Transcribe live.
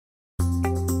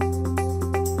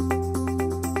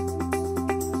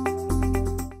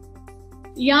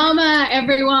Yama,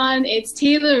 everyone. It's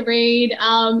Teela Reid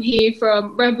here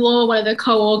from RebLaw, one of the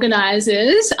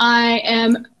co-organisers. I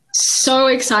am so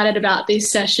excited about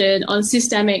this session on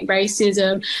systemic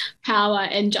racism, power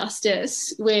and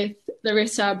justice with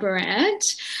Larissa Behrendt.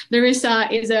 Larissa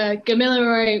is a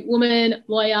Kamillaroi woman,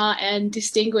 lawyer and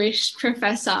distinguished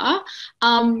professor.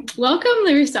 Welcome,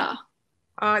 Larissa.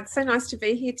 Oh, it's so nice to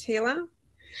be here, Teela.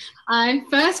 I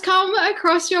first come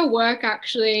across your work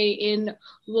actually in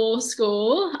law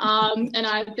school, and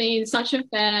I've been such a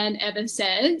fan ever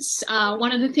since.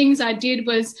 One of the things I did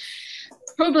was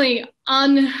probably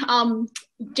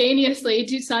geniusly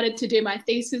decided to do my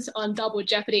thesis on double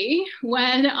jeopardy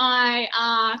when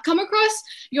I come across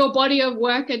your body of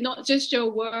work, and not just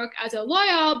your work as a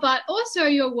lawyer, but also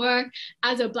your work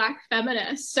as a Black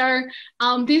feminist. So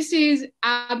this is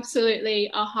absolutely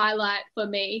a highlight for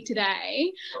me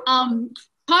today.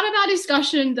 Part of our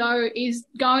discussion, though, is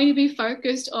going to be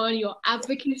focused on your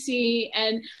advocacy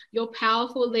and your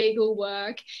powerful legal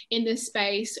work in the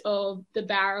space of the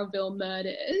Barraville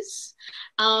murders.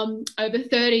 Over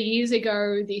 30 years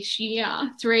ago this year,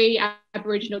 3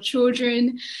 Aboriginal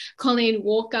children, Colleen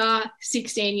Walker,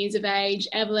 16 years of age,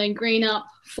 Evelyn Greenup,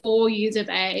 4 years of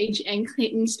age, and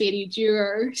Clinton Speedy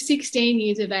Duro, 16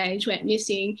 years of age, went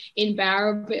missing in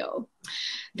Barraville.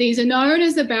 These are known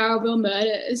as the Barraville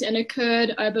murders and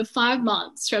occurred over 5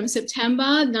 months, from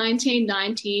September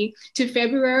 1990 to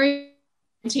February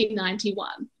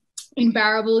 1991 in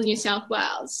Barraville, New South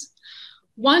Wales.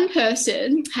 One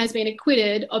person has been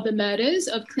acquitted of the murders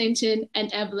of Clinton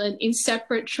and Evelyn in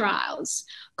separate trials.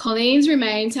 Colleen's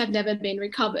remains have never been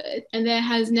recovered, and there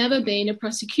has never been a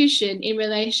prosecution in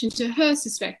relation to her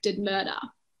suspected murder.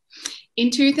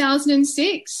 In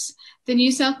 2006, the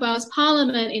New South Wales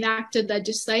Parliament enacted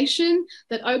legislation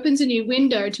that opens a new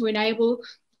window to enable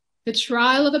the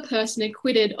trial of a person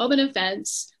acquitted of an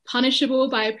offence punishable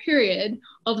by a period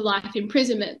of life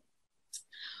imprisonment,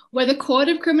 where the Court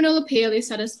of Criminal Appeal is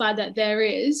satisfied that there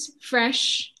is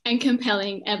fresh and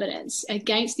compelling evidence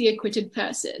against the acquitted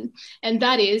person, and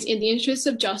that is in the interests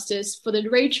of justice for the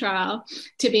retrial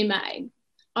to be made.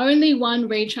 Only one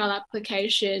retrial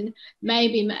application may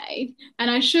be made. And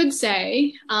I should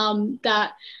say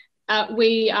that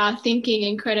we are thanking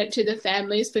and credit to the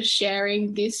families for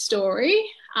sharing this story.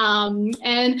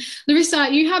 And Larissa,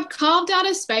 you have carved out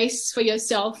a space for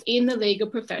yourself in the legal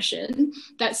profession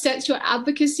that sets your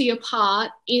advocacy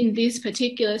apart in this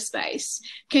particular space.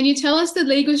 Can you tell us the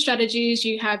legal strategies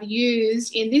you have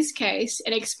used in this case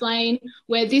and explain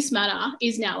where this matter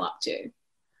is now up to?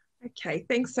 Okay,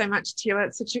 thanks so much, Teela.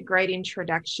 It's such a great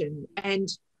introduction. And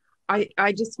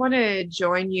I just want to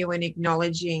join you in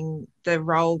acknowledging the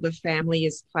role the family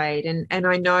has played. And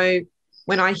I know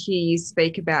when I hear you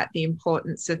speak about the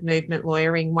importance of movement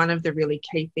lawyering, one of the really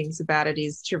key things about it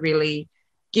is to really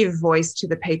give voice to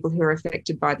the people who are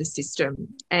affected by the system.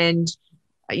 And,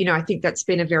 you know, I think that's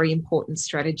been a very important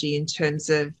strategy in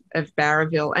terms of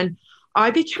Barraville. And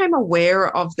I became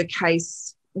aware of the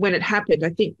case when it happened. I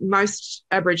think most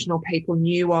Aboriginal people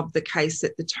knew of the case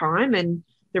at the time, and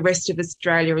the rest of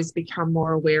Australia has become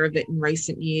more aware of it in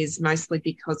recent years, mostly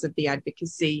because of the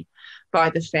advocacy by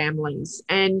the families.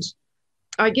 And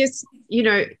I guess, you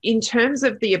know, in terms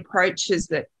of the approaches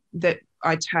that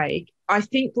I take, I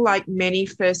think like many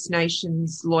First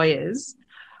Nations lawyers,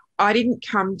 I didn't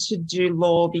come to do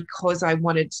law because I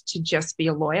wanted to just be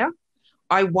a lawyer.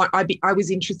 I was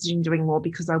interested in doing law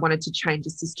because I wanted to change a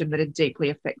system that had deeply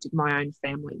affected my own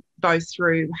family, both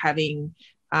through having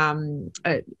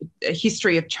a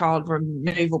history of child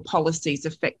removal policies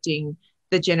affecting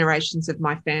the generations of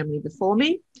my family before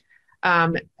me,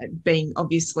 being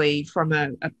obviously from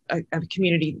a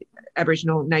community,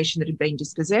 Aboriginal nation that had been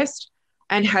dispossessed,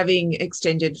 and having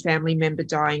extended family member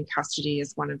die in custody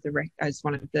as one of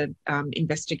the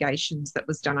investigations that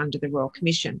was done under the Royal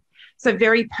Commission. So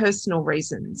very personal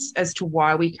reasons as to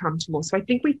why we come to law. So I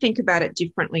think we think about it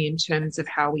differently in terms of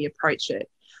how we approach it.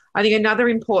 I think another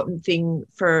important thing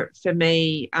for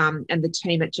me and the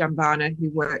team at Jumbunna who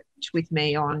worked with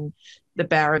me on the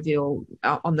Barraville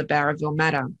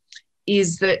matter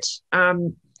is that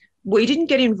we didn't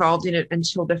get involved in it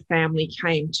until the family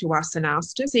came to us and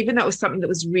asked us, even though it was something that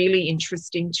was really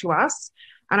interesting to us.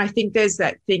 And I think there's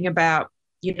that thing about,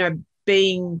 you know,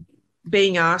 being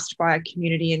asked by a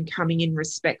community and coming in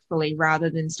respectfully rather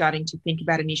than starting to think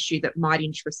about an issue that might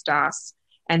interest us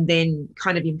and then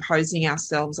kind of imposing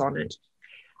ourselves on it.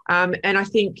 And I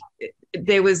think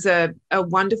there was a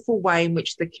wonderful way in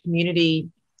which the community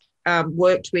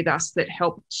worked with us that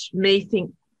helped me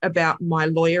think about my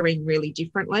lawyering really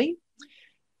differently.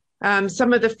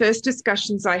 Some of the first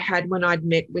discussions I had when I'd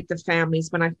met with the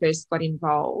families when I first got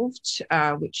involved,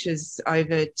 which is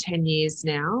over 10 years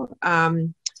now,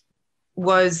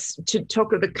 was to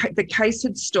talk of the case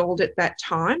had stalled at that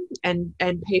time, and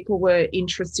people were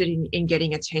interested in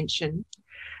getting attention.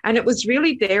 And it was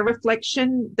really their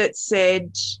reflection that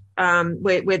said,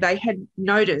 where they had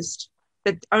noticed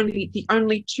that the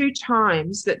only two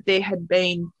times that there had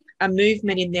been a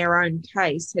movement in their own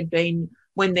case had been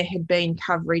when there had been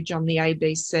coverage on the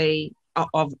ABC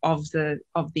of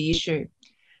the issue.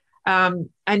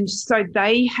 And so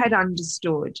they had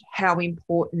understood how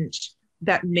important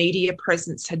that media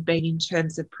presence had been in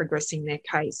terms of progressing their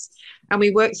case. And we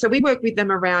work with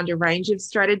them around a range of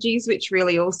strategies, which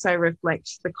really also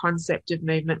reflects the concept of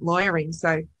movement lawyering.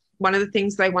 So one of the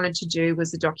things they wanted to do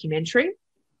was a documentary.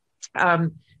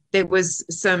 There was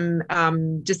some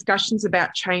discussions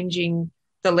about changing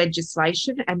the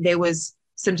legislation, and there was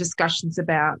some discussions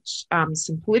about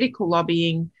some political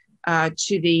lobbying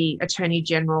to the Attorney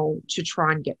General to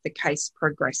try and get the case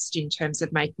progressed in terms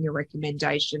of making a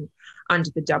recommendation under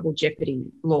the double jeopardy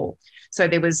law. So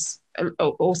there was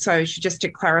also, just to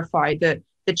clarify, the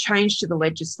change to the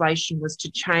legislation was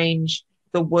to change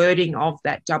the wording of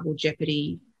that double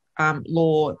jeopardy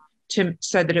law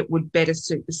so that it would better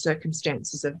suit the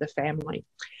circumstances of the family.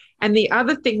 And the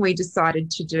other thing we decided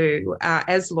to do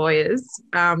as lawyers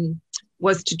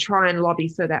was to try and lobby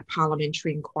for that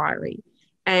parliamentary inquiry.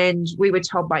 And we were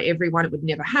told by everyone it would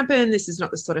never happen. This is not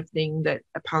the sort of thing that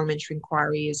a parliamentary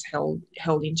inquiry is held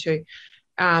into.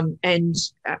 And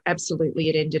absolutely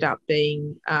it ended up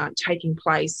being taking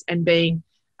place and being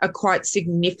a quite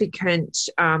significant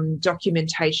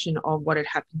documentation of what had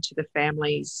happened to the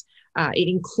families. It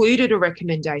included a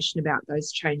recommendation about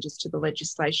those changes to the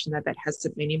legislation that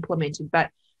hasn't been implemented. But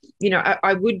you know,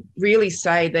 I would really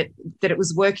say that it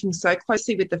was working so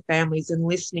closely with the families and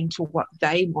listening to what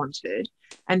they wanted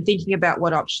and thinking about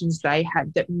what options they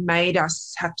had that made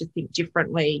us have to think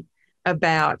differently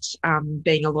about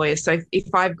being a lawyer. So if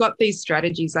I've got these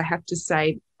strategies, I have to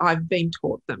say I've been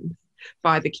taught them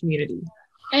by the community.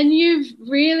 And you've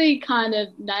really kind of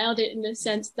nailed it in the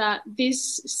sense that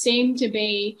this seemed to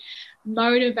be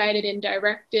motivated and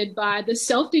directed by the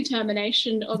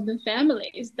self-determination of the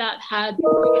families that had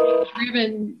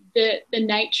driven the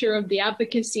nature of the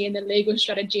advocacy and the legal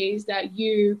strategies that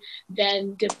you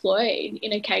then deployed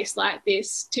in a case like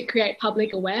this to create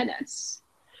public awareness.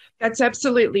 That's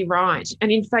absolutely right.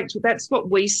 And in fact, that's what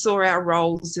we saw our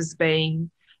roles as being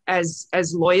as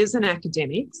lawyers and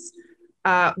academics,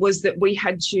 was that we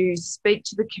had to speak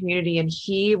to the community and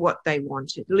hear what they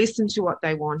wanted, listen to what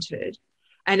they wanted,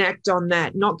 and act on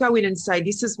that, not go in and say,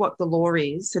 this is what the law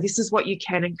is, so this is what you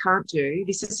can and can't do,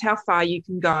 this is how far you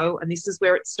can go, and this is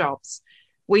where it stops.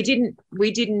 We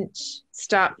didn't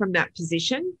start from that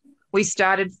position. We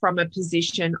started from a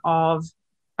position of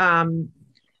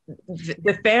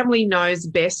the family knows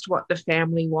best what the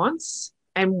family wants,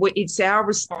 and it's our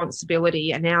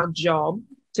responsibility and our job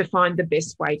to find the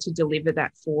best way to deliver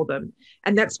that for them.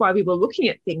 And that's why we were looking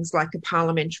at things like a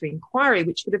parliamentary inquiry,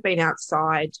 which would have been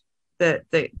outside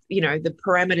the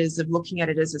parameters of looking at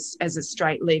it as a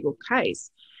straight legal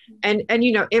case. And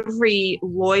you know, every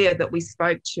lawyer that we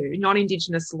spoke to,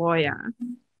 non-Indigenous lawyer,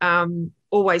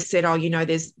 always said, oh, you know,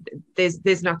 there's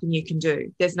nothing you can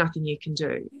do. There's nothing you can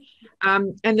do.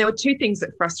 And there were two things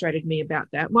that frustrated me about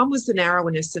that. One was the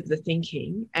narrowness of the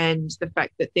thinking and the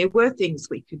fact that there were things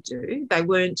we could do. They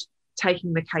weren't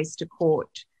taking the case to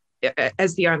court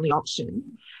as the only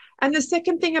option. And the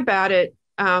second thing about it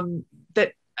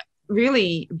that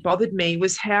really bothered me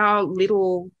was how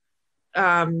little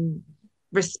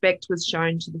respect was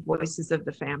shown to the voices of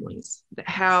the families,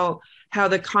 how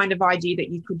the kind of idea that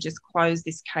you could just close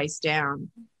this case down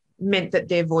meant that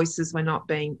their voices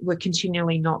were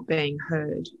continually not being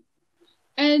heard.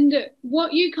 And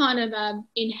what you kind of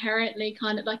inherently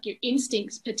kind of like your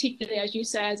instincts, particularly as you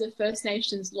say, as a First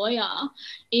Nations lawyer,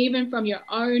 even from your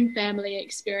own family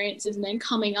experiences and then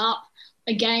coming up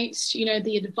against, you know,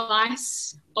 the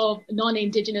advice of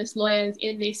non-Indigenous lawyers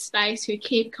in this space who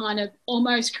keep kind of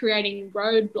almost creating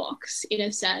roadblocks in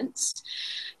a sense.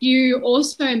 You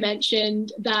also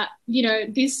mentioned that, you know,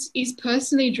 this is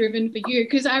personally driven for you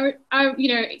because I,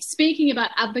 you know, speaking about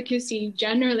advocacy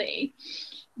generally,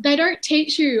 they don't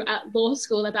teach you at law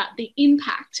school about the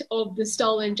impact of the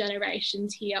stolen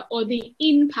generations here or the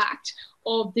impact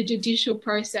of the judicial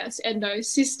process and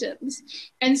those systems.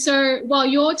 And so while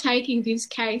you're taking this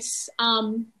case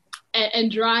and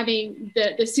driving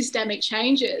the systemic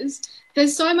changes,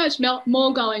 there's so much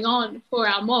more going on for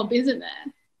our mob, isn't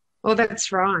there? Well,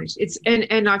 that's right.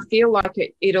 And I feel like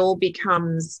it all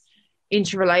becomes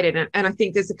interrelated. And I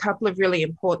think there's a couple of really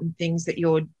important things that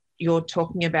you're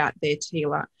talking about there,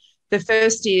 Teela. The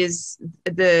first is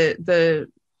the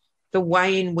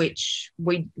way in which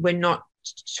we're not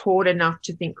taught enough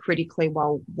to think critically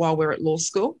while we're at law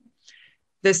school.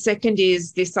 The second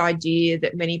is this idea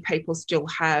that many people still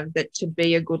have, that to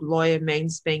be a good lawyer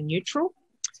means being neutral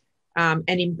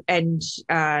and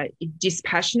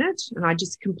dispassionate. And I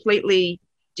just completely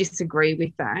disagree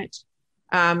with that.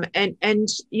 And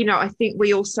you know, I think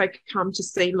we also come to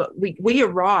see, look, we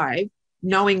arrive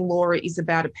knowing law is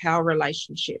about a power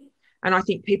relationship. And I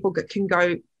think people can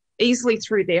go easily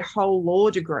through their whole law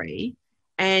degree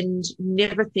and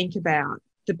never think about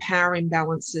the power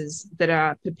imbalances that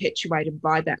are perpetuated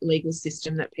by that legal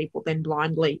system that people then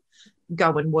blindly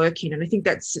go and work in. And I think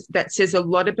that says a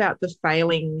lot about the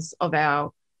failings of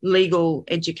our legal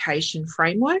education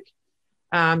framework.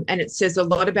 And it says a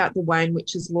lot about the way in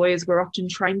which, as lawyers, we're often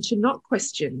trained to not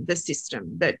question the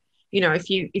system. That, you know, if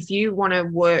you want to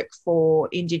work for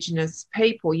Indigenous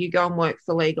people, you go and work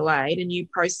for legal aid and you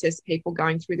process people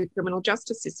going through the criminal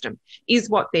justice system, is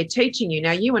what they're teaching you.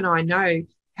 Now, you and I know,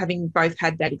 having both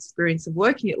had that experience of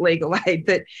working at legal aid,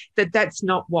 that's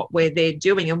not what we're there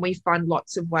doing. And we find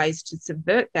lots of ways to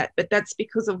subvert that. But that's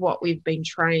because of what we've been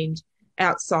trained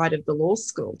outside of the law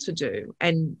school to do.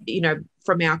 And, you know,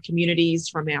 from our communities,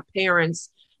 from our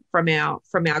parents, from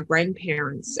our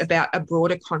grandparents, about a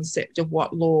broader concept of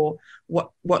what law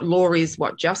is,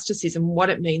 what justice is, and what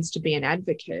it means to be an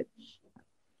advocate.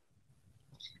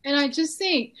 And I just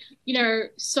think, you know,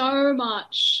 so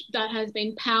much that has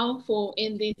been powerful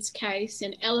in this case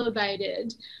and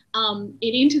elevated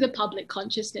it into the public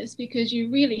consciousness, because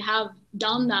you really have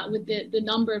done that with the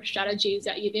number of strategies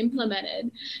that you've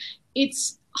implemented.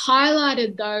 It's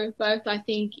highlighted, though, both, I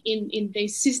think, in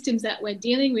these systems that we're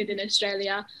dealing with in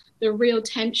Australia, the real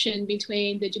tension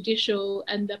between the judicial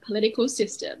and the political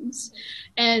systems.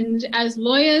 And as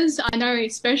lawyers, I know,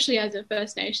 especially as a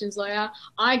First Nations lawyer,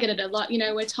 I get it a lot. You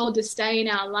know, we're told to stay in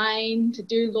our lane, to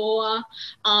do law,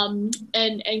 and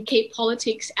keep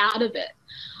politics out of it.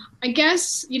 I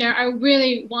guess, you know, I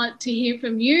really want to hear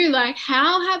from you, like,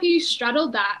 how have you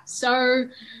straddled that so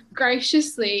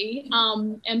graciously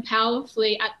and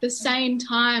powerfully, at the same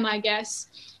time, I guess,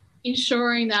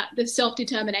 ensuring that the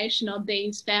self-determination of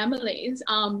these families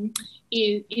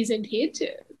is adhered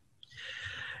to?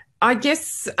 I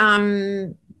guess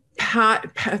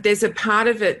there's a part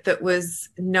of it that was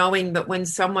knowing that when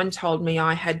someone told me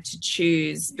I had to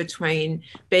choose between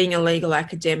being a legal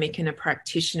academic and a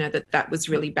practitioner, that was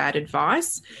really bad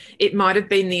advice. It might have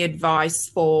been the advice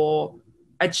for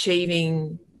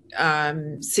achieving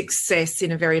success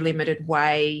in a very limited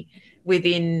way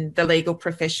within the legal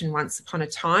profession once upon a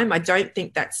time. I don't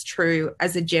think that's true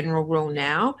as a general rule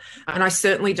now. And I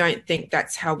certainly don't think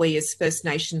that's how we as First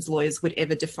Nations lawyers would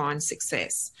ever define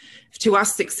success. To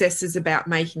us, success is about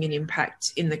making an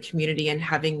impact in the community and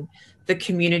having the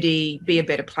community be a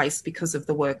better place because of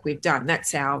the work we've done.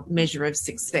 That's our measure of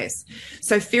success.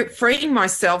 So freeing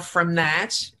myself from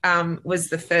that was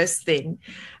the first thing.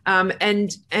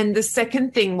 And the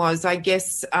second thing was, I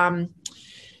guess,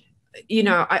 you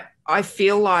know, I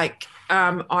feel like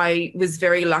I was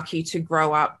very lucky to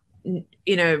grow up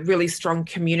in a really strong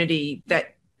community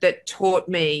that taught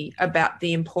me about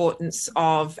the importance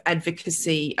of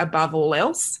advocacy above all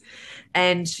else.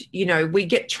 And, you know, we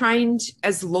get trained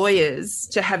as lawyers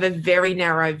to have a very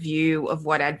narrow view of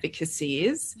what advocacy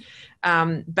is.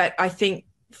 But I think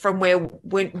from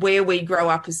where we grow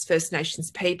up as First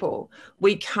Nations people,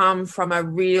 we come from a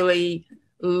really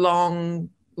long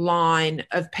line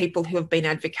of people who have been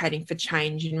advocating for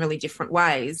change in really different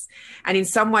ways. And in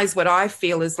some ways, what I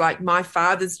feel is like my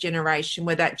father's generation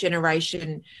were that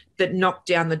generation that knocked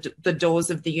down the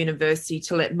doors of the university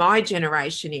to let my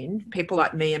generation in, people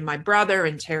like me and my brother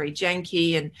and Terry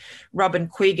Janke and Robin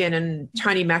Quiggin and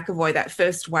Tony McAvoy, that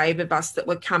first wave of us that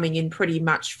were coming in pretty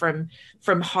much from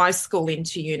high school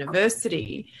into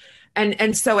university.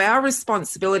 And so our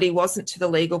responsibility wasn't to the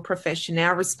legal profession,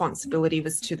 our responsibility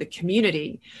was to the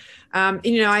community.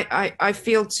 You know, I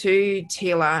feel too,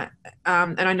 Teela,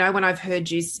 and I know when I've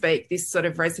heard you speak, this sort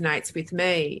of resonates with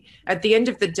me. At the end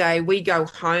of the day, we go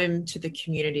home to the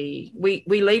community. We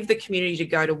leave the community to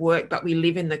go to work, but we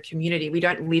live in the community. We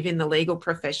don't live in the legal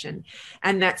profession.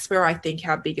 And that's where I think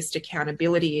our biggest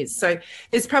accountability is. So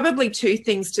there's probably two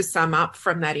things to sum up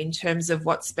from that in terms of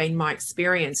what's been my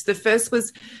experience. The first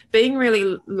was being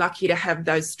really lucky to have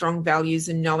those strong values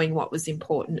and knowing what was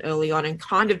important early on and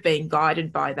kind of being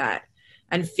guided by that,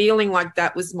 and feeling like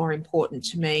that was more important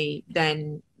to me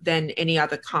than any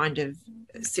other kind of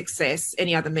success,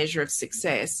 any other measure of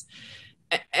success.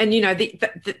 and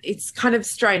it's kind of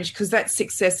strange because that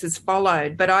success has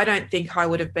followed, but I don't think I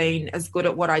would have been as good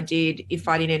at what I did if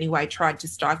I'd in any way tried to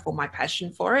stifle my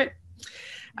passion for it.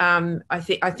 I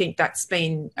think that's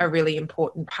been a really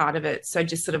important part of it. So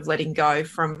just sort of letting go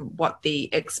from what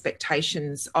the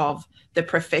expectations of the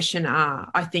profession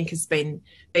are, I think has been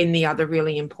the other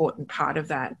really important part of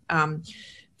that.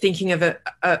 Thinking of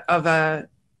a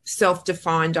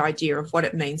self-defined idea of what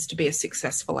it means to be a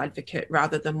successful advocate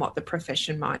rather than what the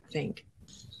profession might think.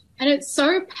 And it's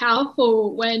so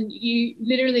powerful when you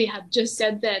literally have just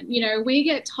said that, we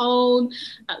get told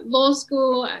at law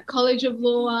school, at College of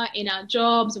Law, in our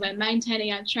jobs, when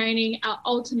maintaining our training, our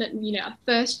ultimate, our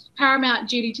first paramount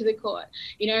duty to the court,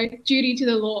 duty to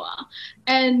the law.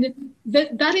 And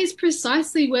that is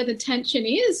precisely where the tension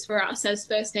is for us as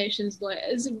First Nations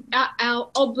lawyers.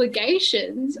 Our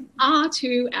obligations are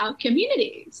to our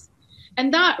communities.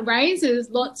 And that raises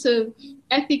lots of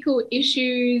ethical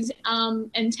issues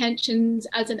and tensions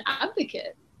as an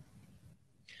advocate.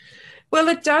 Well,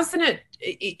 it doesn't it,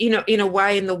 in a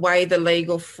way, in the way the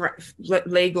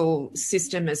legal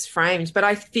system is framed. But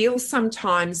I feel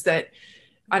sometimes that,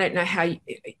 I don't know how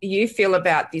you feel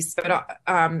about this, but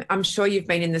I'm sure you've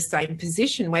been in the same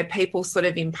position where people sort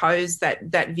of impose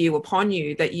that view upon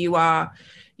you that you are,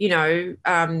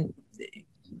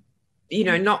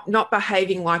 not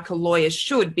behaving like a lawyer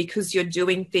should because you're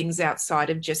doing things outside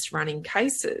of just running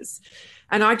cases.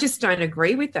 And I just don't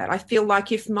agree with that. I feel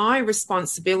like if my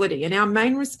responsibility, and our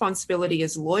main responsibility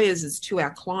as lawyers is to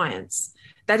our clients,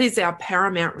 that is our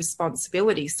paramount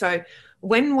responsibility. So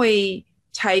when we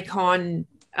take on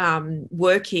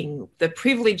the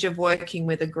privilege of working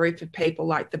with a group of people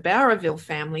like the Bowraville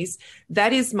families,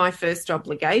 that is my first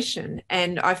obligation.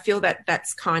 And I feel that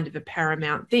that's kind of a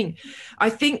paramount thing. I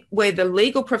think where the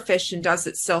legal profession does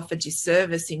itself a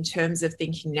disservice in terms of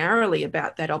thinking narrowly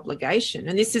about that obligation,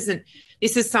 and this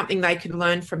is something they can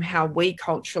learn from how we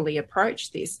culturally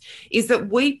approach this, is that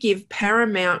we give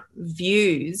paramount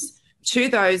views to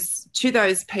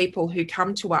those people who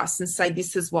come to us and say,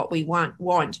 this is what we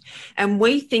want. And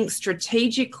we think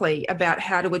strategically about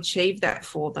how to achieve that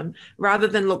for them rather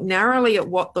than look narrowly at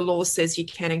what the law says you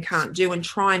can and can't do and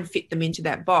try and fit them into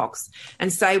that box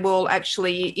and say, well,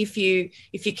 actually, if you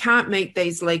can't meet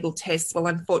these legal tests, well,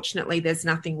 unfortunately, there's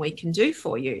nothing we can do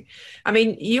for you. I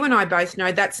mean, you and I both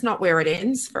know that's not where it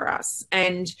ends for us.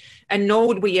 And nor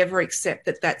would we ever accept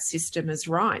that system is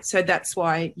right. So that's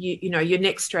why, your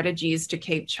next strategy is to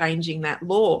keep changing that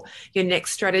law. Your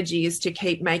next strategy is to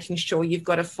keep making sure you've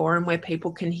got a forum where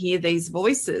people can hear these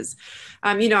voices.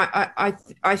 I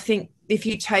think if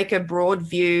you take a broad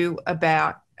view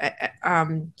about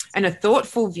and a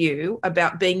thoughtful view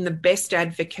about being the best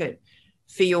advocate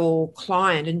for your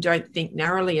client and don't think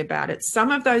narrowly about it,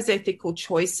 some of those ethical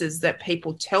choices that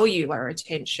people tell you are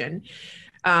attention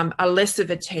are less of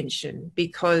attention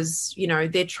because,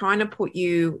 they're trying to put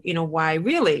you in a way,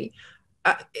 really.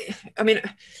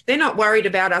 They're not worried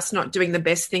about us not doing the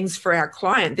best things for our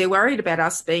client. They're worried about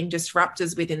us being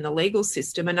disruptors within the legal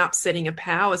system and upsetting a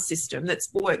power system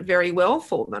that's worked very well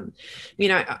for them.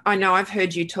 I know I've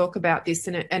heard you talk about this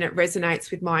and it resonates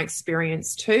with my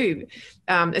experience too,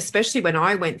 especially when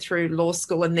I went through law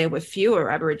school and there were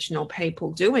fewer Aboriginal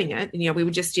people doing it. And, we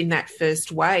were just in that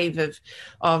first wave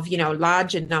of a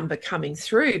larger number coming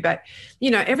through. But,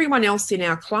 everyone else in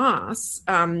our class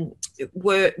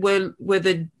were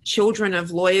the children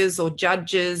of lawyers or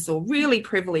judges or really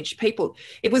privileged people.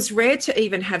 It was rare to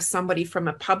even have somebody from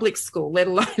a public school, let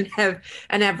alone have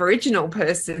an Aboriginal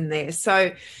person there.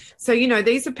 So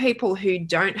these are people who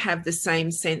don't have the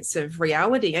same sense of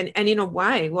reality. And in a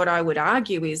way, what I would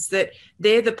argue is that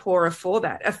they're the poorer for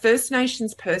that. A First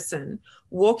Nations person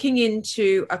walking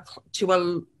into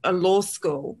a law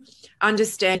school,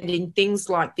 understanding things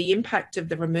like the impact of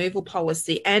the removal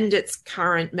policy and its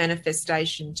current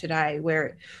manifestation today,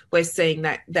 where we're seeing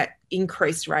that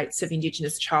increased rates of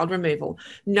Indigenous child removal,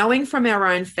 knowing from our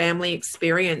own family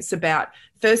experience about,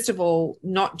 first of all,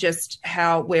 not just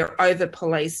how we're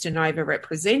over-policed and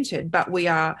over-represented, but we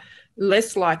are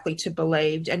less likely to be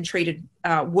believed and treated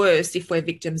worse if we're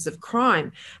victims of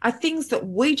crime, are things that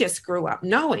we just grew up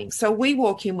knowing. So we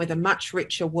walk in with a much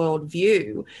richer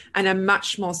worldview and a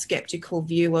much more sceptical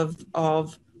view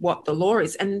of what the law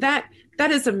is. And that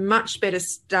is a much better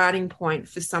starting point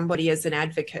for somebody as an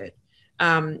advocate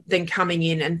than coming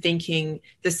in and thinking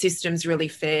the system's really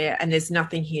fair and there's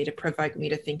nothing here to provoke me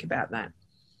to think about that.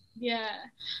 Yeah.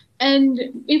 And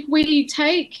if we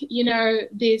take,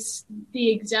 the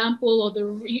example or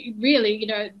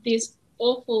this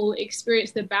awful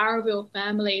experience the Barraville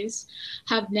families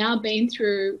have now been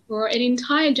through for an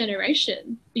entire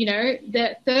generation. You know,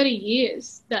 the 30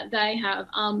 years that they have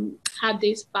had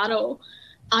this battle.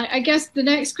 I guess the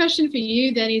next question for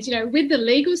you then is, you know, with the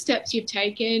legal steps you've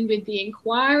taken, with the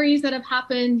inquiries that have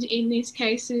happened in these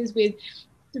cases, with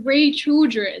 3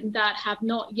 children that have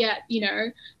not yet, you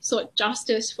know, sought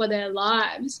justice for their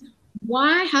lives,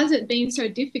 why has it been so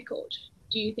difficult,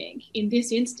 do you think, in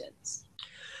this instance?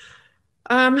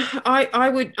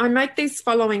 I make these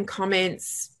following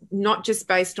comments, not just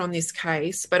based on this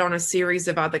case, but on a series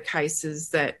of other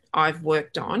cases that I've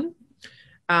worked on.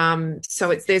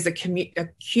 So there's a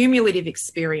cumulative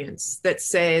experience that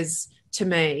says to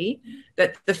me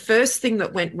that the first thing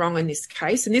that went wrong in this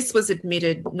case, and this was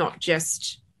admitted not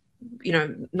just, you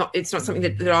know, it's not something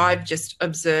that I've just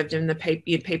observed, and the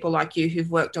people like you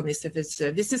who've worked on this have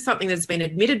observed. This is something that's been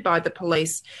admitted by the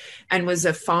police and was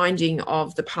a finding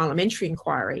of the parliamentary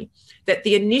inquiry, that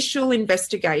the initial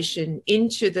investigation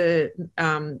into the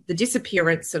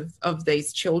disappearance of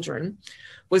these children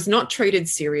was not treated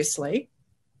seriously,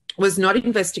 was not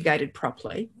investigated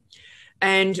properly,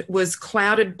 and was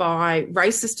clouded by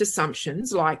racist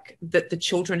assumptions like that the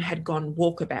children had gone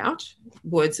walkabout,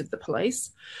 words of the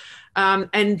police,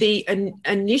 and the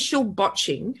initial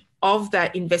botching of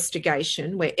that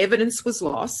investigation where evidence was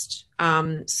lost,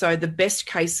 so the best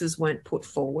cases weren't put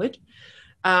forward,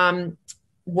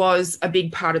 was a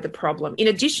big part of the problem. In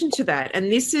addition to that,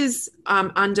 and this is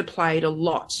underplayed a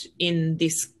lot in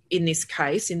this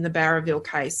case, in the Barraville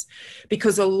case,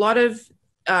 because a lot of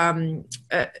the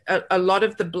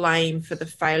blame for the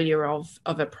failure of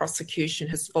a prosecution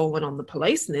has fallen on the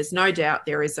police, and there's no doubt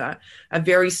there is a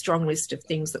very strong list of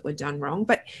things that were done wrong.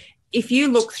 But if you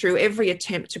look through every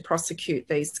attempt to prosecute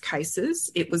these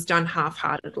cases, it was done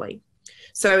half-heartedly.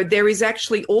 So there is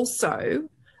actually also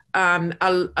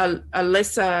a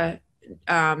lesser,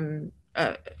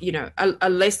 a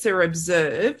lesser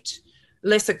observed,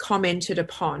 lesser commented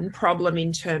upon problem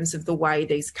in terms of the way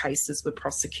these cases were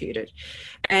prosecuted.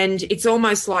 And it's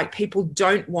almost like people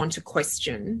don't want to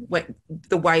question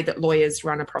the way that lawyers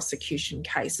run a prosecution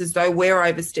case, as though we're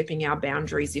overstepping our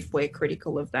boundaries if we're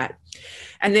critical of that.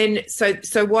 And then,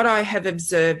 so what I have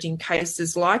observed in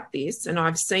cases like this, and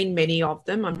I've seen many of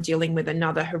them, I'm dealing with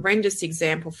another horrendous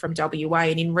example from WA,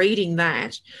 and in reading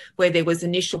that, where there was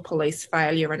initial police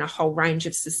failure and a whole range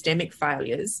of systemic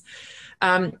failures,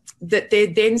 that there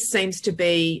then seems to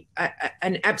be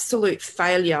an absolute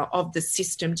failure of the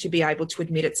system to be able to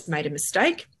admit it's made a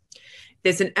mistake.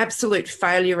 There's an absolute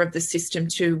failure of the system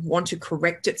to want to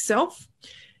correct itself.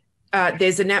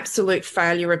 There's an absolute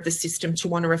failure of the system to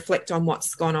want to reflect on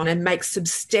what's gone on and make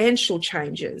substantial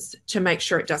changes to make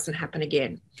sure it doesn't happen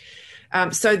again.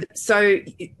 So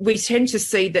we tend to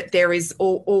see that there is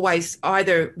always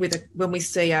either when we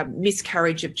see a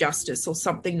miscarriage of justice or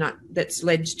something that's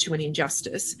led to an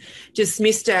injustice,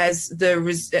 dismissed as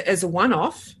a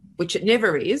one-off, which it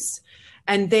never is,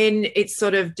 and then it's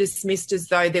sort of dismissed as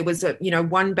though there was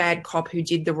one bad cop who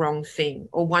did the wrong thing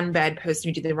or one bad person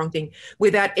who did the wrong thing,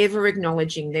 without ever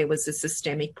acknowledging there was a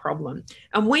systemic problem.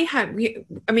 And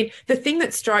the thing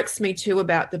that strikes me too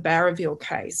about the Barraville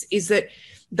case is that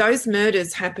those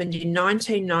murders happened in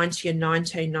 1990 and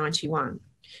 1991.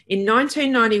 In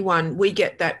 1991, we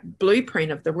get that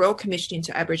blueprint of the Royal Commission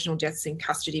into Aboriginal Deaths in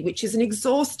Custody, which is an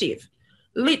exhaustive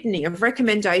litany of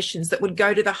recommendations that would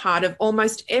go to the heart of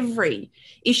almost every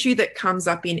issue that comes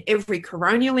up in every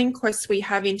coronial inquest we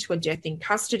have into a death in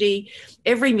custody,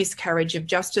 every miscarriage of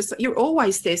justice. You're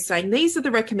always there saying these are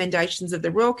the recommendations of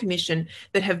the Royal Commission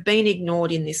that have been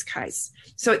ignored in this case.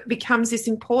 So it becomes this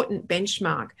important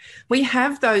benchmark. We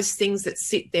have those things that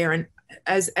sit there and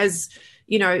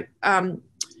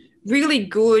really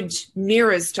good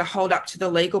mirrors to hold up to the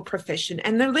legal profession,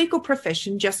 and the legal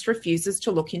profession just refuses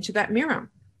to look into that mirror.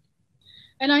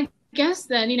 And I guess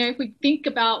then, if we think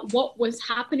about what was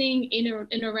happening in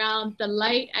around the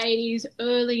late 80s,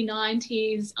 early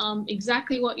 90s,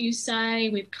 exactly what you say,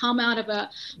 we've come out of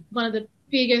one of the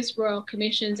biggest royal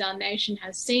commissions our nation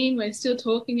has seen. We're still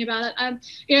talking about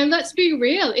it. Let's be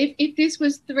real. If this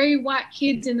was 3 white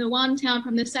kids in the one town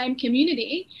from the same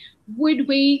community, would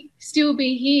we still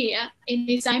be here in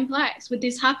the same place? Would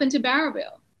this happen to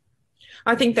Barraville?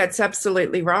 I think that's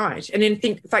absolutely right. And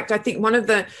in fact, I think one of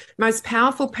the most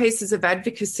powerful pieces of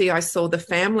advocacy I saw the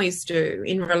families do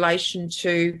in relation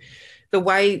to the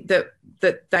way that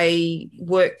they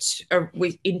worked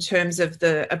in terms of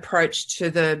the approach to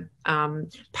the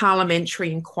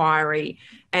parliamentary inquiry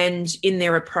and in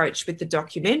their approach with the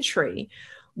documentary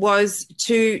was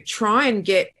to try and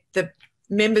get the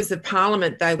members of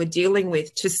parliament they were dealing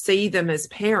with to see them as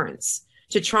parents,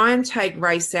 to try and take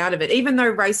race out of it, even though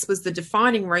race was the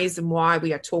defining reason why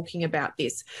we are talking about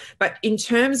this. But in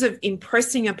terms of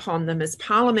impressing upon them as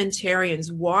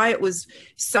parliamentarians why it was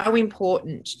so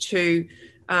important to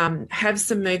have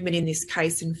some movement in this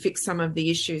case and fix some of the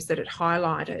issues that it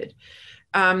highlighted,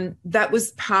 that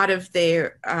was part of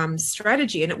their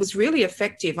strategy, and it was really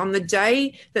effective. On the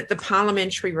day that the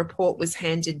parliamentary report was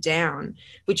handed down,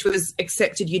 which was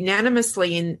accepted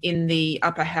unanimously in the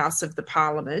upper house of the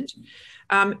parliament,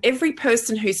 every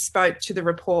person who spoke to the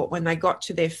report when they got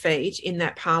to their feet in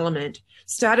that parliament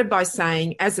started by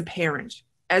saying, as a parent,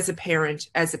 as a parent,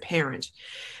 as a parent.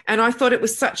 And I thought it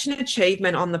was such an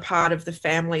achievement on the part of the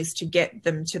families to get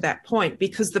them to that point,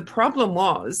 because the problem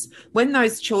was when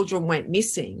those children went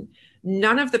missing,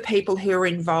 none of the people who were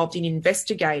involved in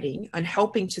investigating and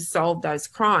helping to solve those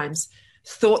crimes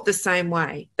thought the same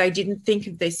way. They didn't think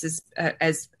of this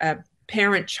as a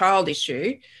parent-child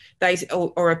issue,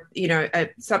 or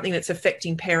something that's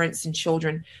affecting parents and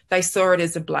children. They saw it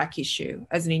as a Black issue,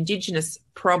 as an Indigenous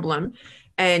problem,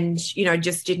 and,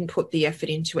 just didn't put the effort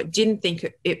into it, didn't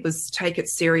think it was take it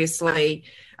seriously,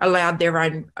 allowed their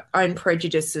own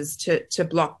prejudices to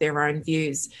block their own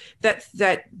views.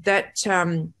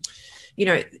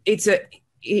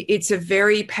 It's a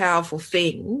very powerful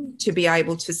thing to be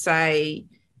able to say,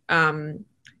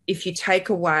 if you take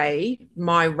away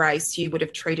my race, you would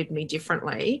have treated me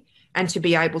differently, and to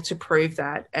be able to prove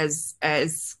that as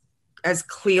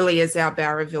clearly as our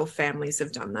Barraville families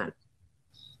have done that.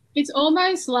 It's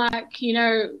almost like,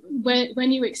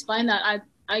 when you explain that,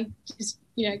 I just,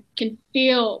 can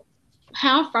feel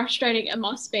how frustrating it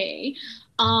must be,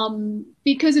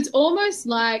 because it's almost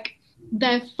like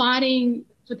they're fighting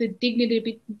for the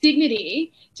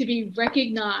dignity to be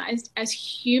recognised as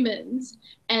humans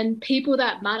and people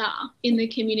that matter in the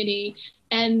community,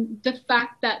 and the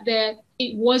fact that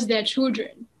it was their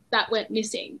children that went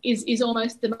missing is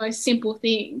almost the most simple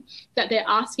thing that they're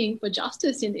asking for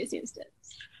justice in this instance.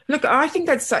 Look, I think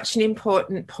that's such an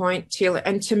important point, Teela,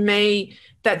 and to me,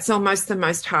 that's almost the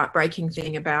most heartbreaking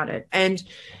thing about it. And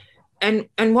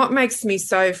what makes me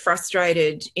so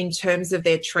frustrated in terms of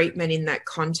their treatment in that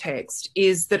context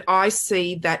is that I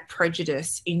see that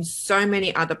prejudice in so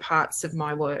many other parts of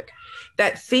my work.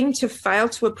 That thing to fail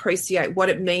to appreciate what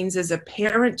it means as a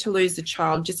parent to lose a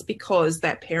child just because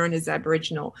that parent is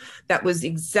Aboriginal. That was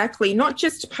exactly not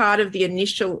just part of the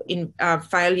initial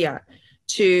failure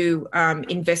to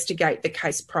investigate the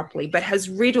case properly, but has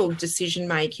riddled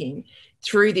decision-making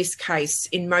through this case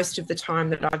in most of the time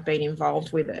that I've been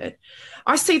involved with it.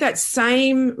 I see that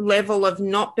same level of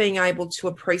not being able to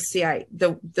appreciate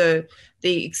the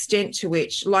extent to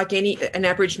which, like an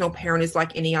Aboriginal parent is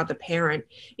like any other parent,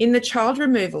 in the child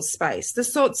removal space, the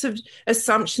sorts of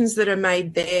assumptions that are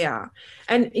made there.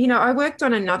 And, I worked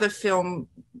on another film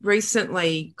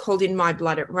recently called In My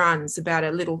Blood It Runs, about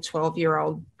a little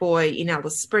 12-year-old boy in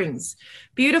Alice Springs.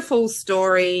 Beautiful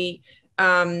story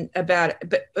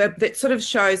that sort of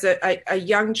shows a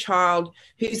young child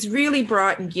who's really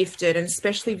bright and gifted, and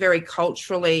especially very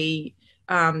culturally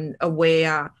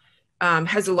aware,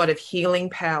 has a lot of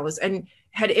healing powers, and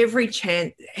had every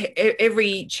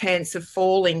chance of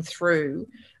falling through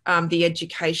the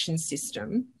education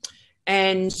system,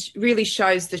 and really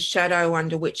shows the shadow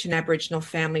under which an Aboriginal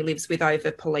family lives with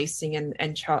over-policing and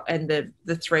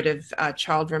the threat of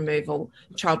child removal,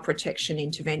 child protection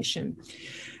intervention.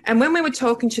 And when we were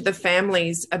talking to the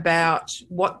families about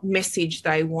what message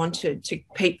they wanted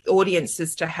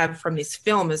audiences to have from this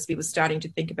film, as we were starting to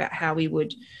think about how we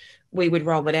would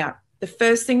roll it out, the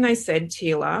first thing they said,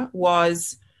 Teela,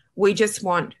 was, we just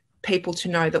want people to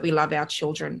know that we love our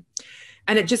children.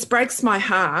 And it just breaks my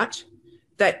heart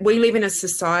that we live in a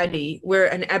society where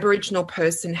an Aboriginal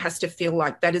person has to feel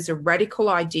like that is a radical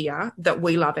idea, that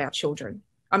we love our children.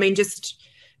 I mean, just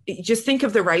think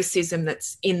of the racism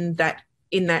that's in that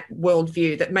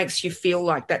worldview that makes you feel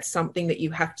like that's something that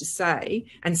you have to say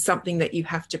and something that you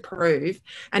have to prove.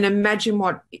 And imagine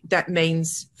what that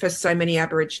means for so many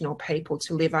Aboriginal people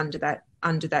to live under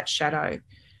that shadow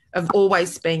of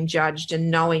always being judged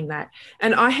and knowing that.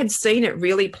 And I had seen it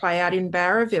really play out in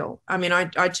Barraville. I mean,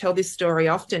 I tell this story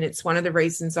often. It's one of the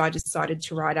reasons I decided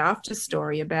to write After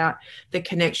Story, about the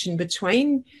connection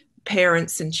between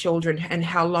parents and children and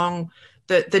how long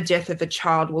the death of a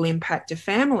child will impact a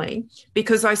family,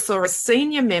 because I saw a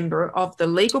senior member of the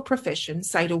legal profession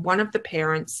say to one of the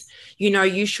parents,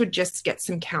 you should just get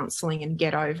some counselling and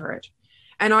get over it.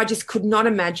 And I just could not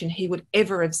imagine he would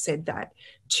ever have said that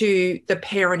to the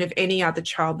parent of any other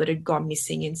child that had gone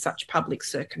missing in such public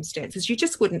circumstances. You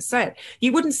just wouldn't say it.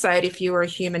 You wouldn't say it if you were a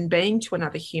human being to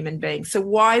another human being. So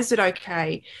why is it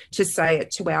okay to say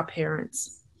it to our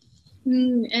parents?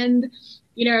 And,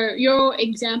 you know, your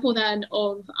example then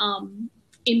of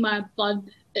In My Blood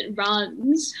It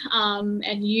Runs,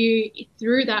 and you,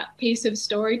 through that piece of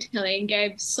storytelling,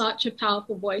 gave such a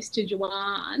powerful voice to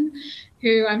Joanne,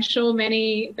 who I'm sure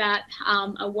many that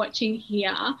are watching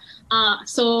here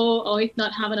saw, or if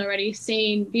not haven't already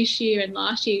seen this year and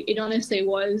last year. It honestly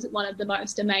was one of the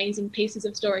most amazing pieces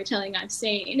of storytelling I've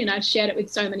seen, and I've shared it with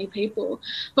so many people.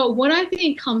 But what I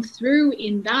think come through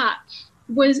in that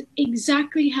was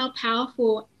exactly how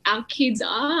powerful our kids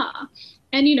are.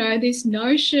 And, you know, this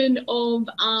notion of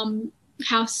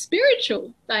how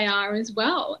spiritual they are as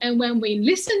well. And when we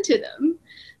listen to them,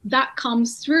 that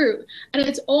comes through. And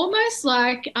it's almost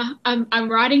like I'm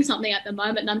writing something at the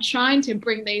moment, and I'm trying to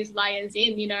bring these layers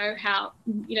in, you know, how,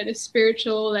 you know, the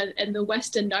spiritual and the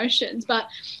Western notions. But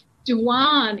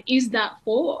Duan is that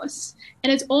force.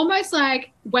 And it's almost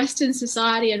like Western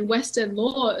society and Western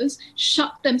laws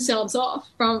shut themselves off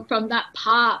from that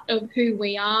part of who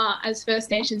we are as First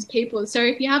Nations people. So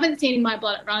if you haven't seen In My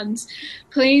Blood It Runs,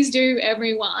 please do,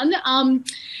 everyone.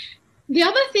 The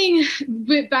other thing,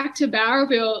 back to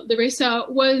Barraville, Larissa,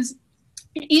 was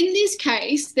in this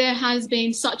case, there has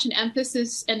been such an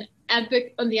emphasis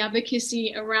on the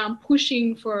advocacy around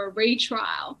pushing for a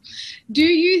retrial. Do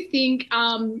you think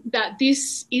that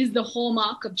this is the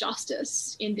hallmark of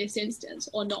justice in this instance,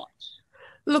 or not?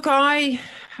 Look, I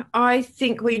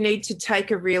think we need to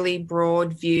take a really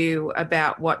broad view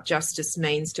about what justice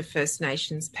means to First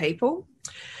Nations people.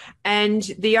 And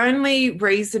the only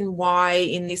reason why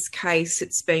in this case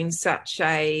it's been such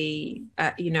a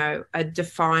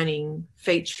defining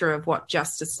feature of what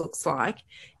justice looks like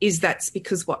is that's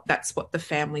because that's what the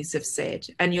families have said.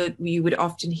 And you would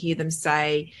often hear them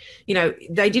say, you know,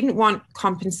 they didn't want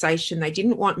compensation, they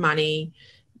didn't want money.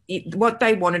 What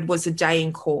they wanted was a day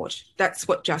in court. That's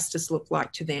what justice looked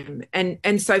like to them.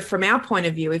 And so from our point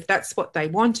of view, if that's what they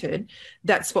wanted,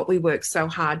 that's what we worked so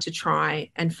hard to try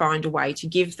and find a way to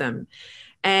give them.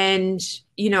 And,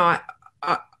 you know,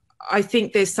 I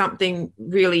think there's something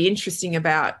really interesting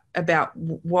about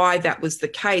why that was the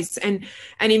case. And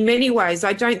in many ways,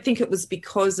 I don't think it was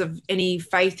because of any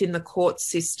faith in the court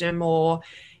system or,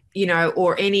 you know,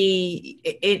 or any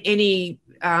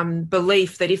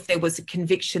belief that if there was a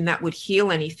conviction that would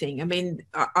heal anything. I mean,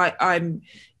 I'm,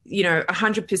 you know,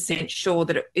 100% sure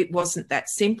that it wasn't that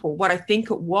simple. What I think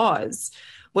it was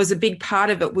a big part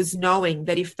of it was knowing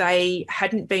that if they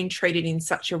hadn't been treated in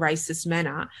such a racist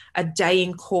manner, a day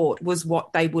in court was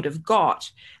what they would have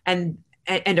got. And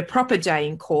a proper day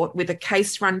in court with a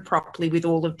case run properly with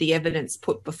all of the evidence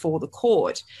put before the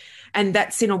court. And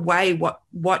that's in a way what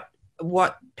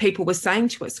people were saying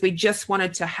to us. We just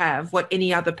wanted to have what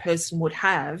any other person would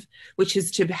have, which is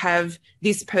to have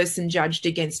this person judged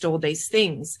against all these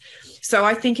things. So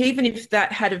I think even if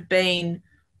that had have been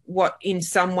what in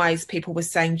some ways people were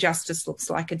saying justice looks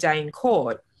like a day in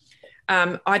court,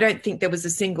 I don't think there was a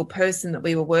single person that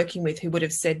we were working with who would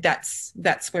have said that's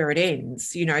where it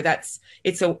ends. You know,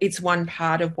 it's one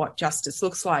part of what justice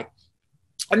looks like.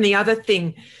 And the other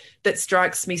thing that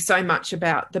strikes me so much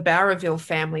about the Barraville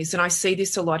families, and I see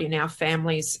this a lot in our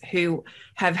families who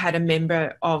have had a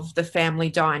member of the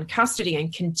family die in custody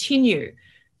and continue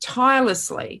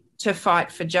tirelessly to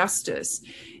fight for justice,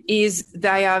 is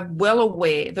they are well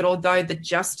aware that although the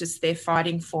justice they're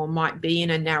fighting for might be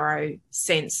in a narrow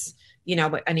sense, you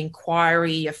know, an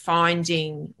inquiry, a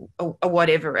finding, or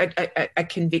whatever, a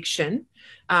conviction,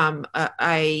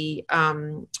 a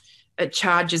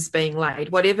charges being laid,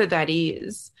 whatever that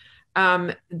is,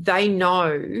 they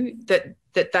know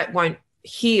that won't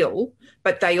heal,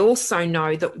 but they also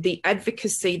know that the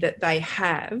advocacy that they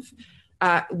have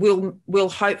will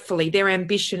hopefully, their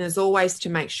ambition is always to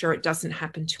make sure it doesn't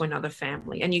happen to another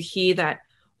family. And you hear that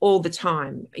all the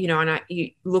time, you know, and you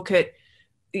look at,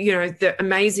 you know, the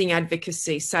amazing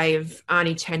advocacy, say, of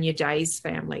Auntie Tanya Day's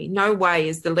family. No way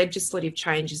is the legislative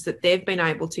changes that they've been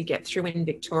able to get through in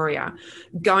Victoria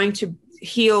going to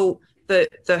heal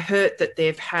the hurt that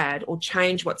they've had or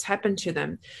change what's happened to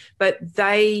them. But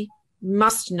they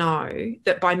must know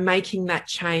that by making that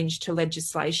change to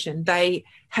legislation, they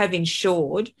have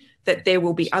ensured that there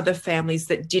will be other families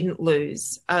that didn't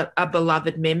lose a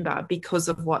beloved member because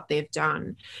of what they've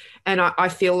done. And I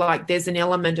feel like there's an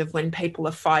element of when people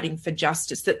are fighting for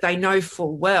justice that they know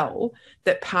full well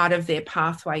that part of their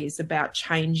pathway is about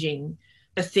changing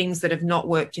the things that have not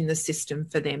worked in the system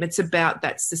for them. It's about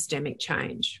that systemic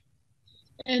change.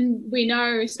 And we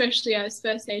know, especially as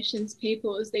First Nations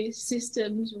peoples, these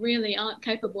systems really aren't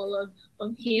capable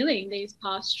of healing these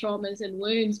past traumas and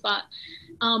wounds. But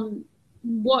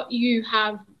what you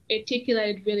have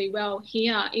articulated really well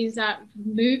here is that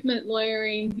movement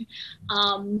lawyering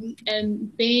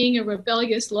and being a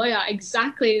rebellious lawyer,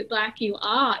 exactly like you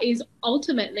are, is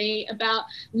ultimately about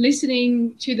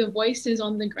listening to the voices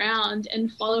on the ground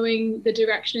and following the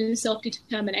direction of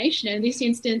self-determination. In this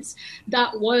instance,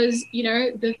 that was,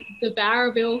 the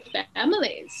Barraville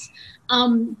families.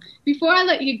 Before I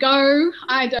let you go,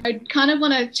 I kind of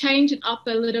want to change it up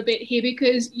a little bit here,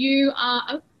 because you are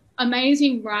an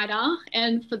amazing writer,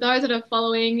 and for those that are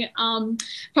following,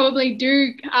 probably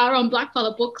are on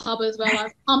Blackfella Book Club as well.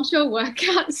 I've pumped your work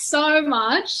out so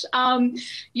much.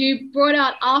 You brought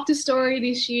out After Story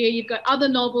this year. You've got other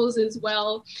novels as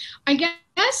well. I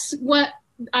guess what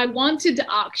I wanted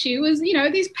to ask you was,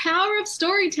 this power of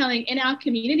storytelling in our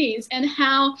communities, and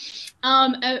how,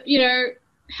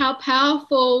 how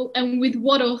powerful and with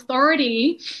what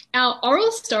authority our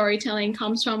oral storytelling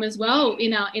comes from as well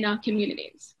in our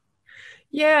communities.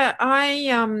 Yeah,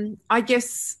 I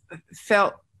guess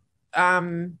felt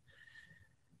like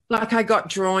I got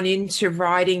drawn into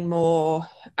writing more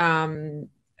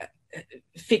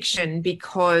fiction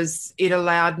because it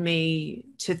allowed me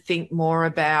to think more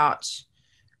about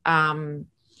talking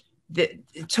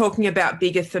about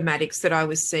bigger thematics that I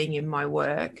was seeing in my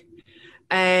work.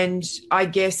 And I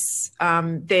guess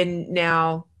then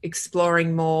now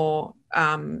exploring more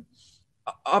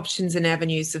options and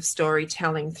avenues of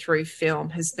storytelling through film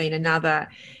has been another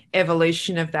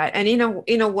evolution of that. And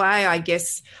in a way, I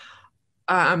guess,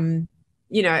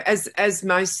 as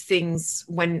most things,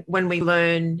 when we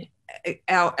learn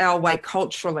our way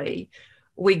culturally,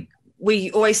 we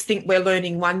always think we're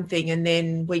learning one thing, and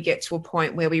then we get to a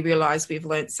point where we realize we've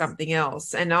learned something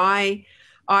else. And I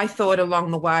thought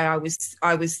along the way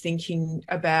I was thinking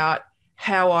about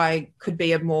how I could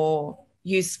be a more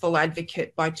useful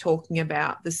advocate by talking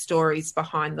about the stories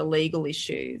behind the legal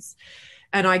issues.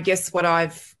 And I guess what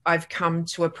I've come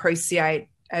to appreciate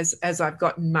as I've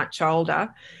gotten much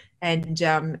older and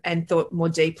thought more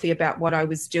deeply about what I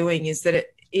was doing is that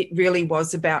it really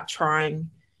was about trying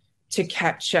to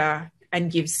capture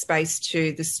and give space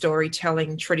to the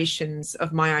storytelling traditions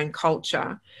of my own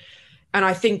culture. And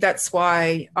I think that's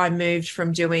why I moved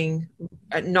from doing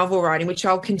novel writing, which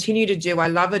I'll continue to do. I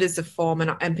love it as a form.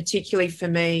 And particularly for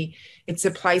me, it's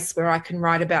a place where I can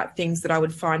write about things that I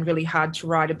would find really hard to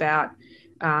write about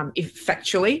if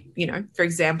factually, for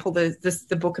example,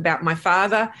 the book about my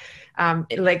father,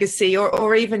 legacy,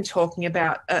 or even talking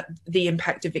about the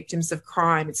impact of victims of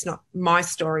crime. It's not my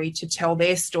story to tell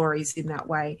their stories in that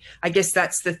way. I guess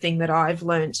that's the thing that I've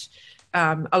learnt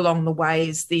along the way,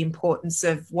 is the importance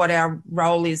of what our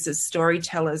role is as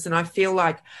storytellers. And I feel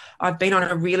like I've been on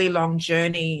a really long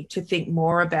journey to think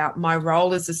more about my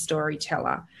role as a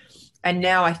storyteller. And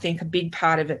now I think a big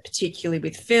part of it, particularly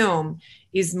with film,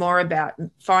 is more about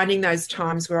finding those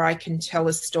times where I can tell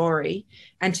a story,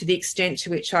 and to the extent to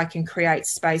which I can create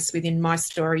space within my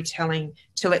storytelling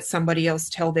to let somebody else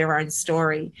tell their own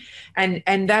story. And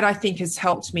that, I think, has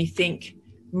helped me think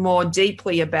more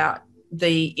deeply about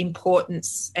the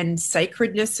importance and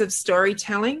sacredness of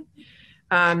storytelling,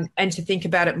 and to think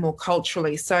about it more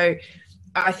culturally. So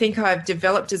I think I've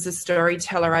developed as a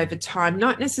storyteller over time,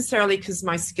 not necessarily because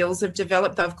my skills have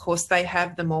developed, though of course they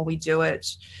have. The more we do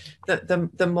it,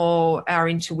 the more our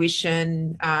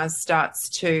intuition starts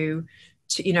to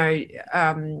we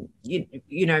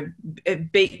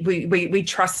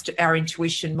trust our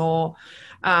intuition more.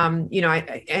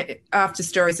 After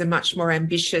Stories are much more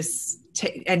ambitious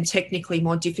and technically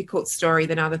more difficult story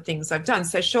than other things I've done.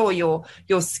 So sure, your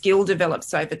skill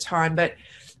develops over time, but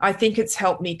I think it's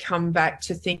helped me come back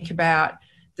to think about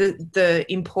the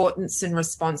importance and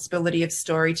responsibility of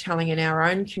storytelling in our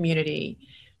own community,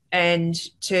 and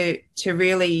to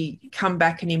really come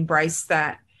back and embrace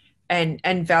that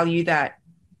and value that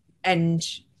and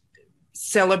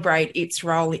celebrate its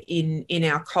role in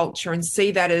our culture, and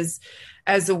see that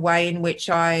as a way in which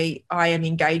I am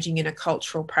engaging in a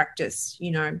cultural practice.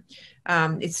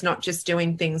 It's not just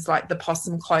doing things like the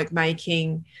possum cloak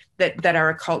making that are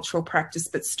a cultural practice,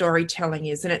 but storytelling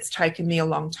is. And it's taken me a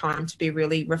long time to be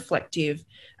really reflective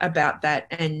about that.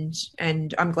 And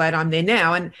I'm glad I'm there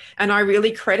now. And I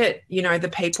really credit,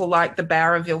 the people like the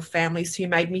Barraville families who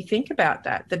made me think about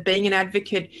that being an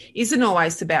advocate isn't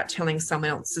always about telling someone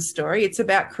else's story. It's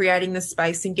about creating the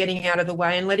space and getting out of the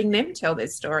way and letting them tell their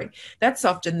story. That's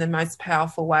often the most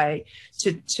powerful way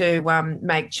to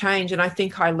make change. And I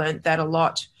think I learned that a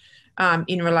lot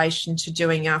in relation to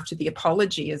doing After the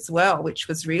Apology as well, which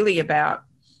was really about,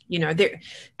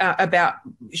 about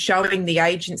showing the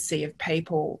agency of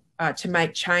people to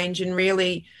make change, and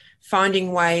really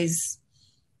finding ways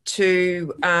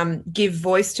give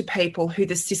voice to people who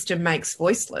the system makes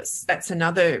voiceless. That's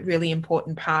another really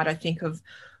important part, I think, of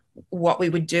what we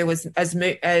would do as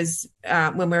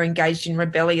when we're engaged in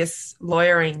rebellious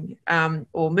lawyering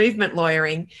or movement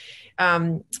lawyering,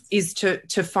 is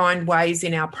to find ways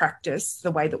in our practice,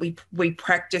 the way that we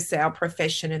practice our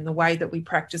profession and the way that we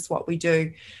practice what we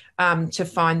do, to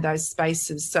find those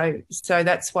spaces. So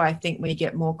that's why I think we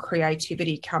get more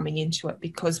creativity coming into it,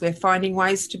 because we're finding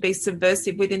ways to be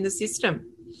subversive within the system.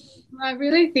 I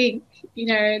really think,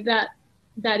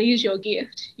 that is your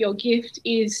gift. Your gift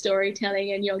is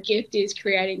storytelling, and your gift is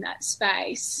creating that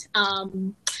space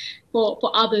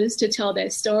for others to tell their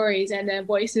stories and their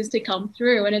voices to come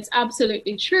through. And it's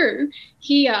absolutely true.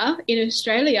 Here in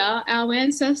Australia, our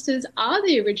ancestors are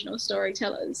the original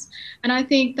storytellers. And I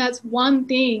think that's one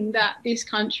thing that this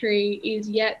country is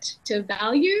yet to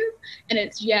value, and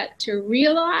it's yet to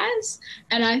realise.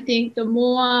 And I think the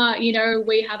more,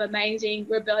 we have amazing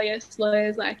rebellious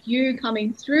lawyers like you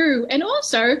coming through, and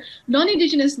also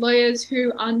non-Indigenous lawyers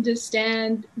who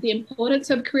understand the importance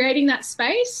of creating that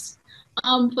space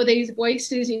for these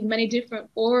voices in many different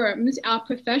forums, our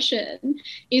profession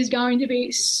is going to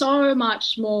be so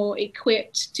much more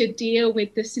equipped to deal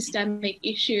with the systemic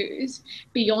issues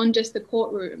beyond just the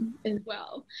courtroom as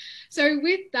well. So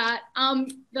with that,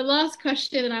 the last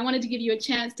question, and I wanted to give you a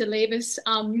chance to leave us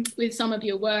with some of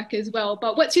your work as well,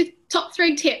 but what's your top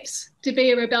 3 tips to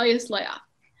be a rebellious lawyer?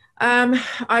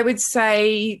 I would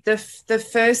say the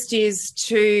first is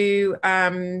to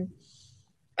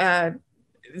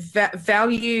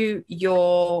value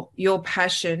your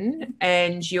passion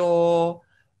and your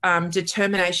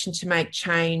determination to make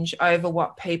change over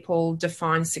what people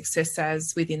define success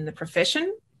as within the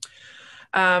profession.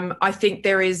 I think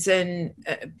there is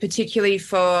particularly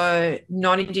for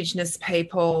non-Indigenous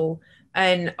people,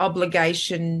 an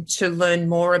obligation to learn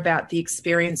more about the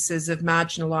experiences of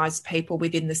marginalised people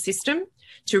within the system,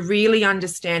 to really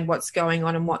understand what's going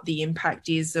on and what the impact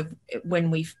is of when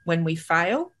we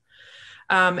fail.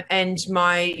 And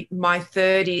my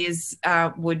third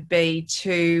would be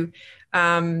to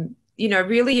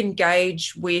really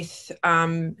engage with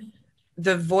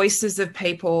the voices of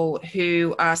people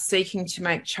who are seeking to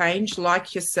make change,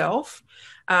 like yourself,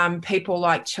 people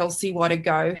like Chelsea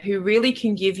Wadago, who really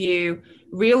can give you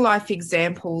real life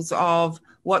examples of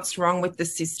what's wrong with the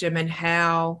system and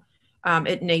how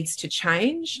it needs to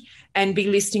change, and be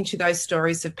listening to those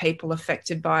stories of people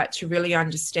affected by it to really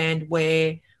understand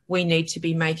where we need to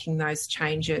be making those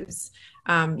changes.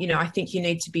 I think you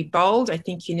need to be bold. I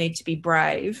think you need to be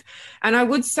brave. And I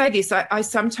would say this, I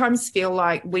sometimes feel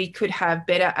like we could have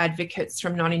better advocates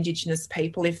from non-Indigenous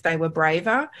people if they were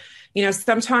braver.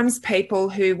 Sometimes people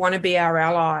who want to be our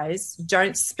allies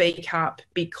don't speak up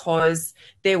because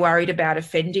they're worried about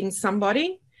offending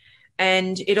somebody.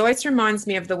 And it always reminds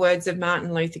me of the words of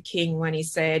Martin Luther King when he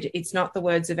said, it's not the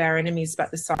words of our enemies, but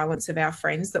the silence of our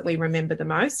friends that we remember the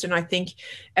most. And I think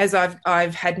as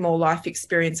I've had more life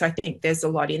experience, I think there's a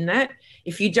lot in that.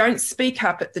 If you don't speak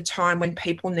up at the time when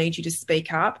people need you to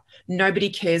speak up, nobody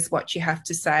cares what you have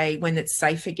to say when it's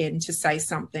safe again to say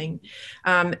something.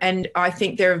 And I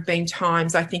think there have been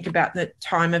times, I think about the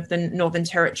time of the Northern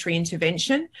Territory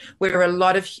intervention, where a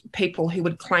lot of people who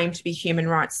would claim to be human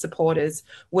rights supporters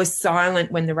were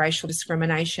silent when the Racial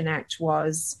Discrimination Act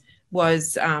was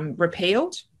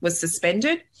repealed, was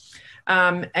suspended,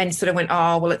 and sort of went,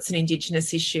 oh, well, it's an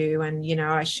Indigenous issue and,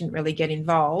 I shouldn't really get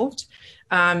involved.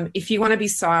 If you want to be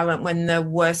silent when the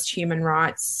worst human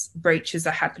rights breaches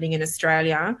are happening in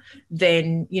Australia,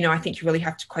 then, I think you really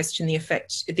have to question the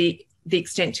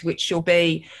extent to which you'll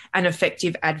be an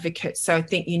effective advocate. So I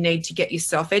think you need to get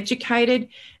yourself educated,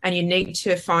 and you need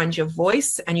to find your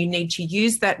voice, and you need to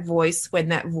use that voice when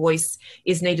that voice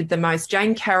is needed the most.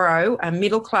 Jane Caro, a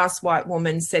middle-class white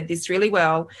woman, said this really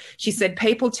well. She said,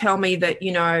 people tell me that,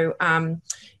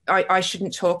 I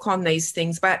shouldn't talk on these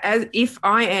things, but if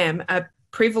I am a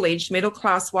privileged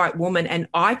middle-class white woman and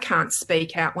I can't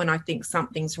speak out when I think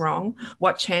something's wrong,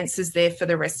 what chance is there for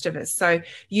the rest of us? So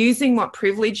using what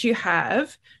privilege you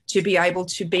have to be able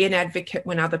to be an advocate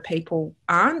when other people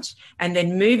aren't, and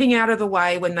then moving out of the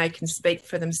way when they can speak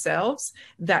for themselves,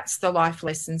 that's the life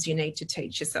lessons you need to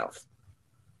teach yourself.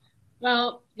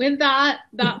 Well, with that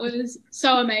was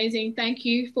so amazing. Thank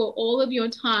you for all of your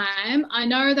time. I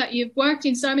know that you've worked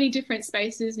in so many different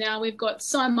spaces now. We've got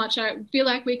so much. I feel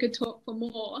like we could talk for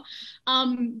more.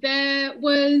 There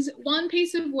was one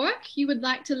piece of work you would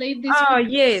like to leave this with?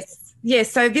 Yes. Yeah,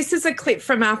 so this is a clip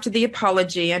from after the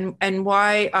apology, and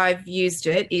why I've used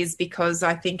it is because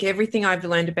I think everything I've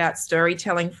learned about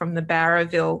storytelling from the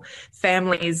Barraville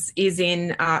families is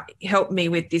in helped me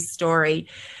with this story.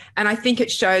 And I think it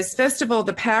shows, first of all,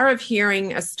 the power of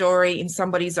hearing a story in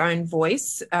somebody's own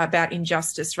voice about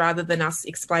injustice rather than us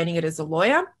explaining it as a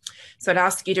lawyer. So I'd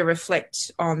ask you to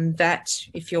reflect on that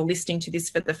if you're listening to this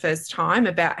for the first time,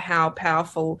 about how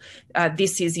powerful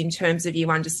this is in terms of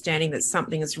you understanding that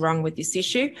something is wrong with this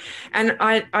issue. And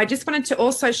I just wanted to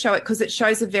also show it because it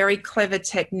shows a very clever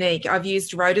technique. I've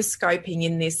used rotoscoping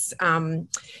in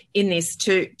this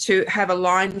to have a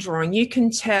line drawing. You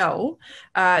can tell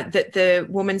that the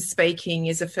woman speaking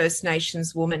is a First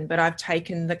Nations woman, but I've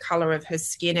taken the colour of her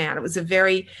skin out. It was a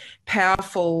very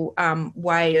powerful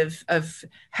way of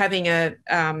having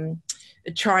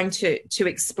trying to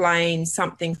explain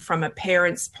something from a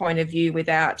parent's point of view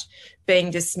without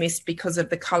being dismissed because of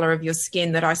the colour of your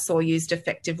skin, that I saw used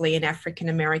effectively in African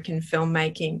American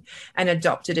filmmaking, and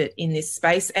adopted it in this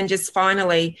space. And just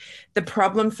finally, the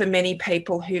problem for many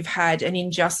people who've had an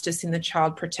injustice in the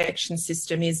child protection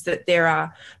system is that there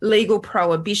are legal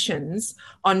prohibitions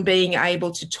on being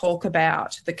able to talk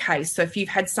about the case. So if you've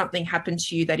had something happen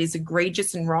to you that is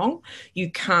egregious and wrong,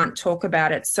 you can't talk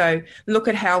about it. So look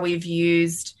at how we've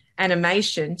used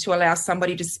animation to allow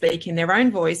somebody to speak in their own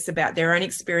voice about their own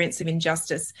experience of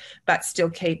injustice, but still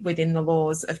keep within the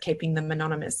laws of keeping them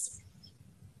anonymous.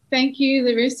 Thank you,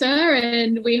 Larissa,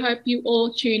 and we hope you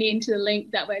all tune in to the link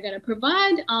that we're going to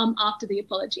provide after the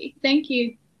apology. Thank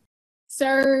you.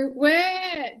 So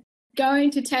we're going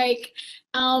to take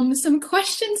some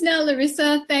questions now,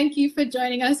 Larissa. Thank you for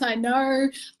joining us. I know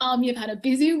you've had a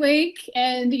busy week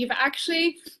and you've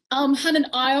actually had an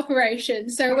eye operation.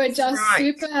 So we're just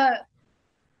super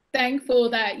thankful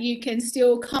that you can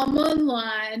still come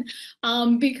online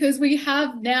because we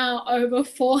have now over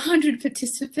 400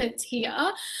 participants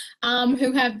here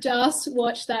who have just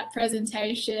watched that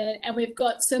presentation, and we've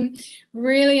got some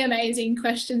really amazing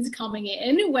questions coming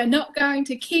in. We're not going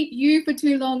to keep you for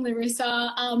too long,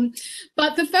 Larissa,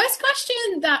 but the first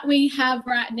question that we have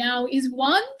right now is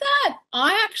one that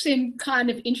I actually am kind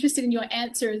of interested in your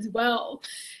answer as well.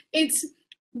 It's,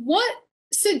 what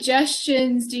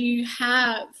suggestions do you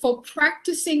have for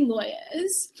practicing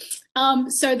lawyers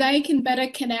so they can better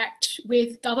connect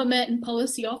with government and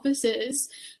policy officers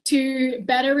to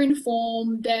better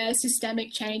inform their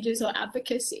systemic changes or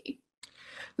advocacy?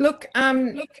 Look,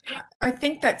 I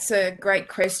think that's a great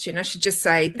question. I should just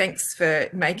say thanks for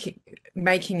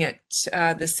making it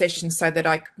the session so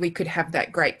that we could have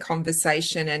that great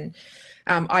conversation, and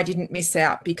I didn't miss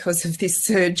out because of this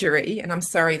surgery, and I'm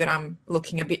sorry that I'm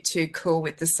looking a bit too cool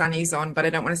with the sunnies on, but I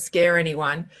don't want to scare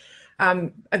anyone.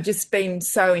 I've just been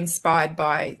so inspired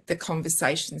by the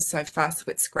conversation so far, so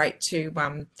it's great to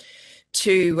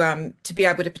be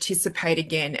able to participate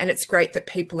again, and it's great that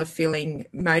people are feeling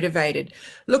motivated.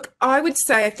 Look, I would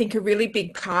say I think a really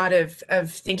big part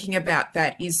of thinking about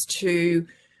that is to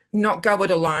not go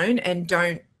it alone and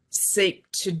don't seek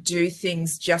to do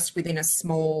things just within a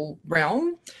small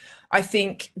realm. I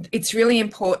think it's really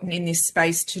important in this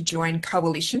space to join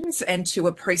coalitions and to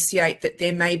appreciate that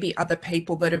there may be other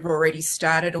people that have already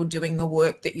started or doing the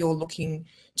work that you're looking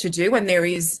to do, and there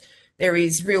is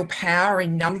real power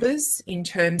in numbers in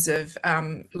terms of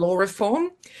law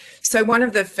reform. So one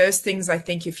of the first things I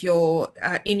think, if you're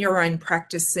in your own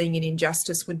practice seeing an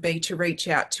injustice, would be to reach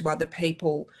out to other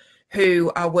people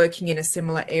who are working in a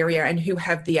similar area and who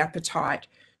have the appetite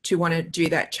to want to do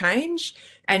that change,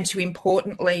 and to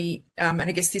importantly, and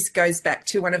I guess this goes back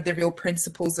to one of the real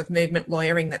principles of movement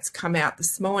lawyering that's come out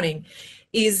this morning,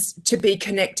 is to be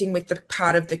connecting with the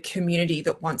part of the community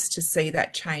that wants to see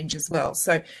that change as well.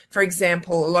 So, for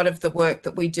example, a lot of the work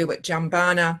that we do at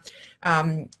Jumbunna,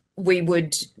 we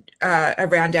would,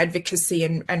 around advocacy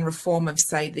and reform of,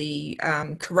 say, the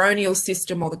coronial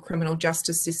system or the criminal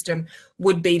justice system,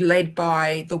 would be led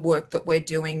by the work that we're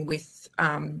doing with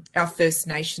our First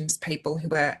Nations people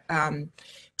who are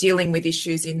dealing with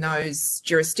issues in those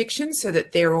jurisdictions, so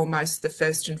that they're almost the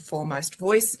first and foremost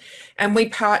voice. And we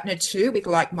partner too with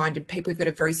like-minded people. We've got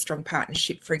a very strong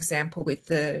partnership, for example, with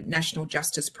the National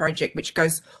Justice Project, which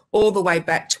goes all the way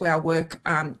back to our work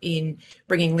in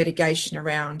bringing litigation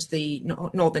around the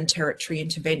Northern Territory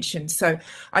intervention. So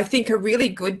I think a really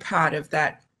good part of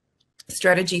that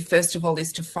strategy, first of all,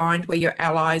 is to find where your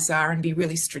allies are and be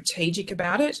really strategic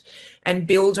about it, and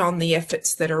build on the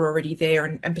efforts that are already there,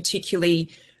 and particularly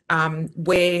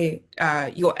where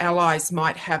your allies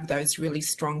might have those really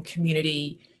strong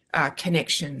community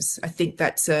connections. I think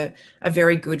that's a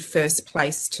very good first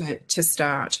place to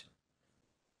start.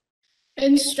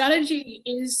 And strategy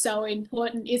is so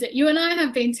important, is it? You and I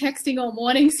have been texting all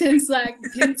morning since like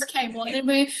Vince came on,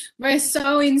 and we're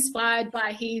so inspired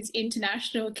by his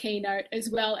international keynote as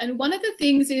well. And one of the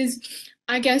things is,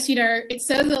 I guess, you know, it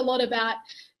says a lot about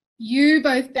you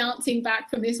both bouncing back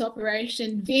from this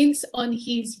operation, Vince on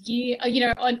his year, you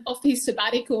know, on off his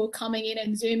sabbatical, coming in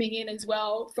and zooming in as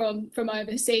well from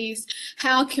overseas,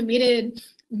 how committed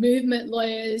movement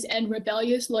lawyers and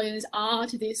rebellious lawyers are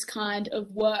to this kind of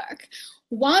work.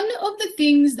 One of the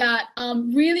things that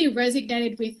really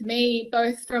resonated with me,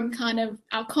 both from kind of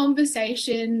our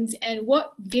conversations and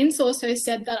what Vince also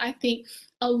said that I think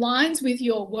aligns with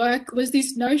your work, was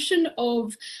this notion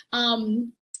of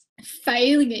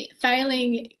feeling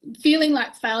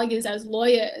like failures as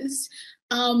lawyers,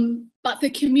 but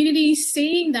the community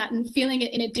seeing that and feeling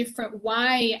it in a different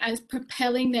way as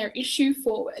propelling their issue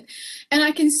forward. And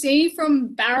I can see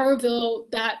from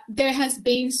Barrowville that there has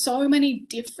been so many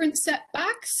different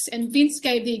setbacks, and Vince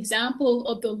gave the example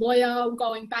of the lawyer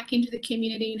going back into the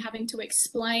community and having to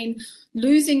explain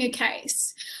losing a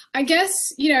case. I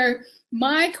guess, you know,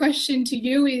 my question to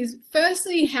you is,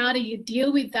 firstly, how do you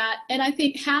deal with that? And I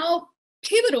think how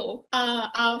pivotal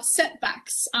are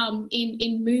setbacks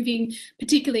in moving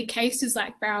particularly cases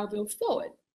like Barrowville forward?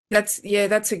 That's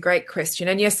a great question.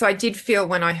 And yes, I did feel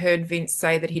when I heard Vince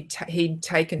say that he'd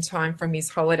taken time from his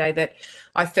holiday, that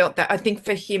I felt that, I think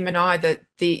for him and I, that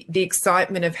the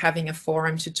excitement of having a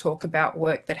forum to talk about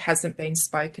work that hasn't been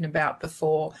spoken about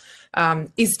before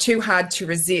is too hard to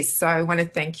resist. So I want to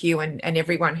thank you and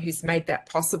everyone who's made that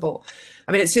possible.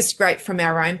 I mean, it's just great from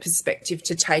our own perspective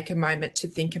to take a moment to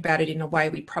think about it in a way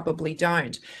we probably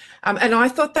don't. And I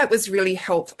thought that was really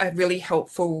a really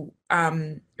helpful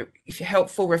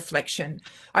reflection.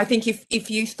 I think if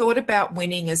you thought about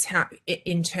winning as how,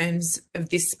 in terms of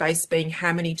this space being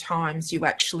how many times you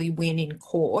actually win in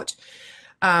court,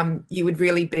 you would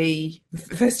really be,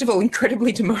 first of all,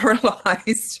 incredibly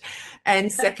demoralized.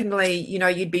 And secondly, you know,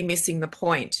 you'd be missing the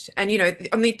point. And, you know,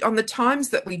 on the times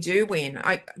that we do win,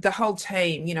 the whole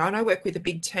team, you know, and I work with a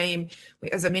big team.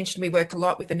 As I mentioned, we work a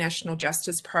lot with the National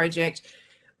Justice Project.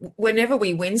 Whenever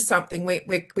we win something, we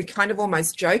kind of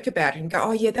almost joke about it and go,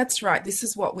 oh yeah, that's right, this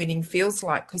is what winning feels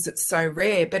like, because it's so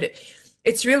rare. But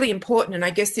it's really important. And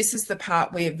I guess this is the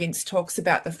part where Vince talks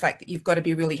about the fact that you've got to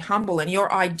be really humble, and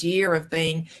your idea of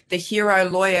being the hero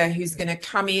lawyer who's going to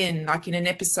come in like in an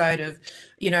episode of,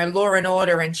 you know, Law and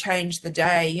Order and change the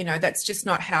day, you know, that's just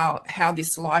not how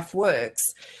this life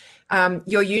works.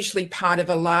 You're usually part of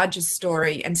a larger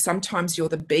story, and sometimes you're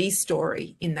the B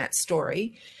story in that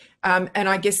story. And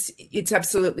I guess it's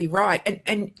absolutely right.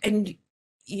 And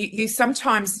you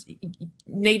sometimes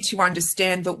need to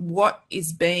understand that what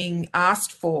is being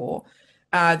asked for,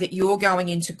 that you're going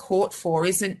into court for,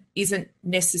 isn't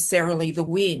necessarily the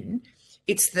win.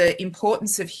 It's the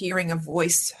importance of hearing a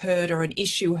voice heard or an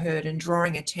issue heard and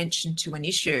drawing attention to an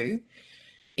issue.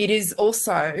 It is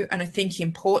also, and I think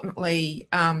importantly,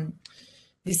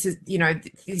 this is, you know,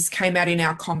 this came out in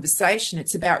our conversation,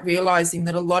 it's about realizing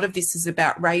that a lot of this is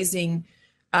about raising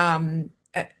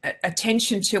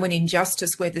attention to an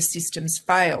injustice where the system's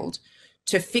failed,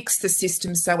 to fix the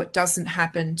system so it doesn't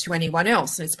happen to anyone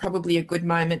else. And it's probably a good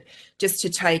moment just to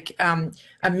take a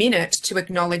minute to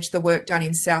acknowledge the work done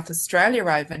in South Australia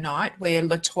overnight, where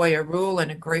Latoya Rule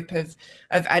and a group of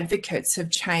advocates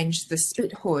have changed the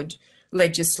spithood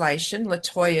legislation.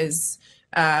 Latoya's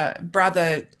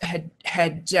brother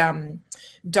had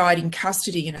died in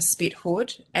custody in a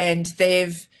spithood, and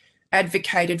they've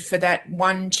advocated for that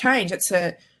one change. It's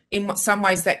in some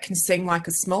ways that can seem like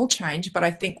a small change, but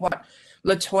I think what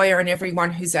Latoya and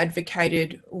everyone who's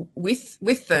advocated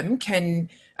with them can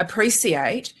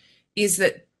appreciate is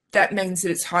that means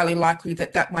that it's highly likely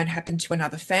that won't happen to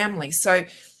another family. So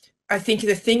I think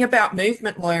the thing about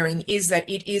movement lawyering is that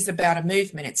it is about a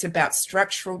movement. It's about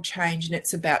structural change, and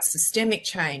it's about systemic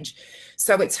change.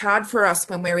 So it's hard for us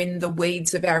when we're in the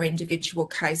weeds of our individual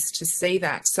case to see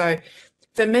that. So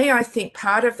for me, I think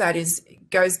part of that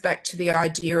goes back to the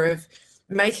idea of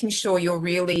making sure you're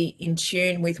really in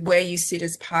tune with where you sit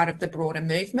as part of the broader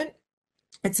movement.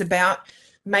 It's about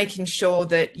making sure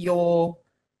that you're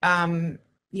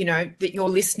you know, that you're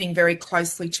listening very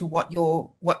closely to what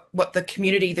the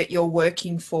community that you're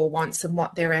working for wants and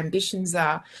what their ambitions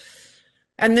are.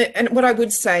 And what I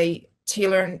would say,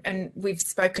 Teela, and we've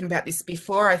spoken about this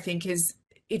before, I think, is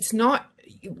it's not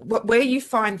where you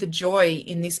find the joy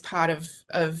in this part of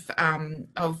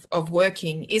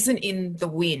working isn't in the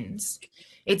wins.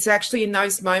 It's actually in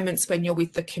those moments when you're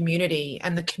with the community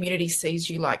and the community sees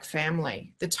you like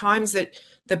family. The times that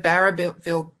the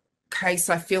Barrowville case,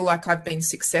 I feel like I've been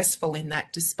successful in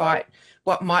that, despite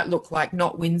what might look like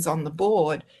not wins on the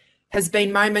board, has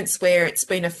been moments where it's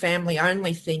been a family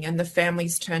only thing and the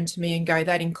families turn to me and go,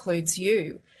 that includes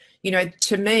you. You know,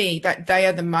 to me, that they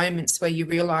are the moments where you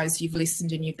realise you've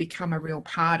listened and you've become a real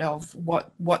part of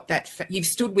you've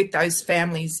stood with those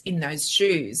families in those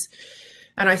shoes.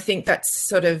 And I think that's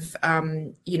sort of,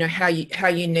 you know, how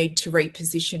you need to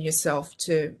reposition yourself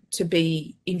to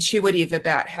be intuitive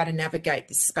about how to navigate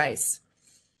this space.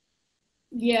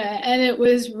 Yeah, and it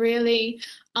was really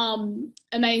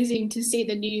amazing to see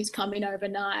the news come in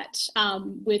overnight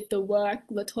with the work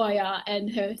Latoya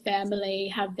and her family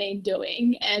have been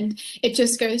doing. And it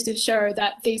just goes to show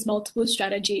that these multiple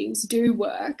strategies do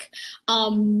work.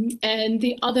 And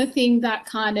the other thing that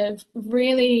kind of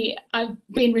really I've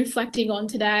been reflecting on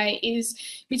today is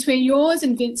between yours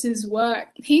and Vince's work,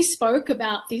 he spoke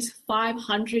about this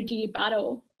 500-year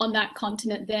battle on that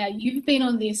continent there. You've been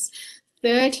on this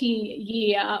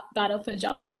 30-year battle for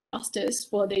justice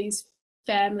for these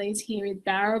families here in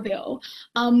Barraville.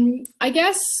 I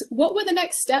guess, what were the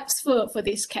next steps for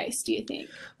this case, do you think?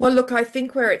 Well, look, I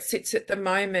think where it sits at the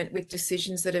moment with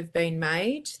decisions that have been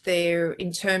made there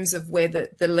in terms of where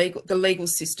the legal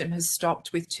system has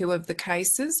stopped with two of the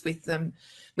cases, with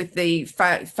the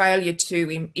failure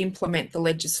to implement the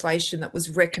legislation that was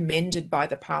recommended by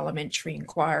the parliamentary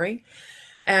inquiry.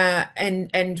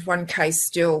 And one case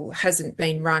still hasn't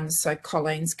been run, so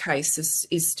Colleen's case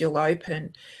is still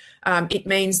open. It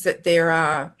means that there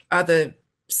are other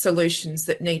solutions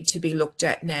that need to be looked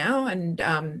at now, and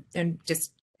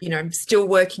just, you know, still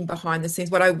working behind the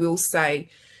scenes. What I will say,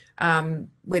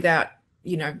 without,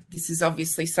 you know, this is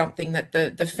obviously something that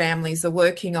the families are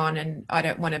working on, and I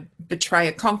don't want to betray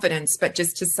a confidence, but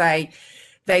just to say,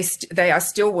 they are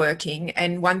still working.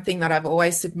 And one thing that I've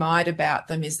always admired about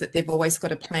them is that they've always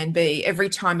got a plan B. Every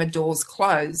time a door's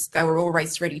closed, they were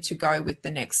always ready to go with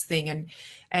the next thing.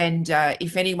 And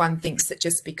if anyone thinks that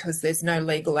just because there's no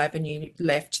legal avenue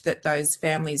left that those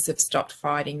families have stopped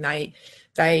fighting, they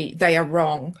are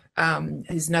wrong.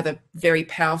 There's another very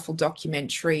powerful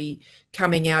documentary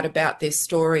coming out about their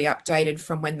story, updated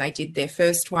from when they did their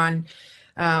first one.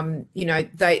 You know,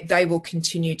 they will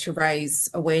continue to raise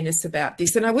awareness about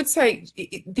this. And I would say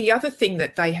the other thing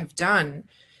that they have done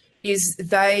is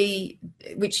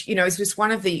which, you know, is just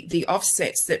one of the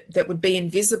offsets that would be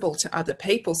invisible to other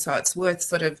people. So it's worth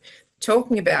sort of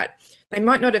talking about. They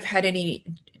might not have had any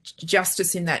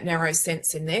justice in that narrow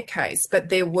sense in their case, but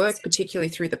their work, particularly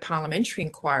through the parliamentary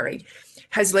inquiry,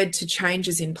 has led to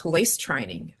changes in police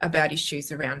training about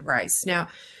issues around race. Now,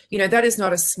 you know, that is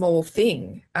not a small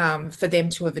thing for them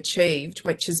to have achieved,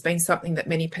 which has been something that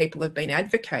many people have been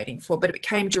advocating for, but it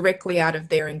came directly out of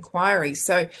their inquiry.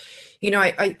 So, you know,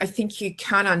 I think you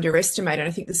can't underestimate it.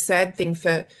 I think the sad thing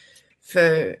for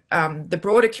the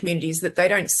broader community is that they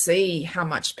don't see how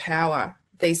much power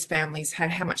these families had,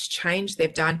 how much change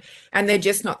they've done, and they're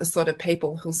just not the sort of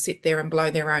people who'll sit there and blow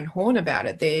their own horn about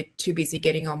it. They're too busy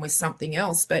getting on with something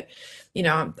else. But, you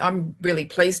know, I'm really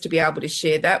pleased to be able to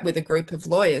share that with a group of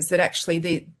lawyers, that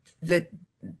actually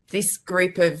this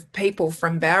group of people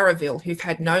from Barraville who've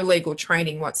had no legal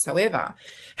training whatsoever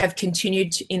have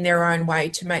continued in their own way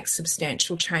to make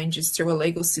substantial changes through a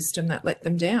legal system that let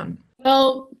them down.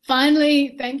 Well,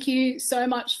 finally, thank you so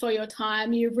much for your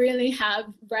time. You really have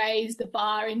raised the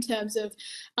bar in terms of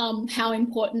how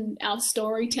important our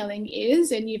storytelling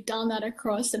is, and you've done that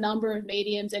across a number of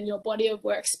mediums, and your body of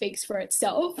work speaks for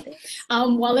itself.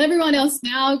 While everyone else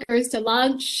now goes to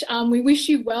lunch, we wish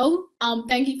you well.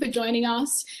 Thank you for joining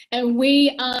us, and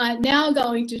we are now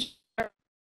going to show,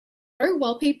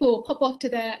 while people pop off to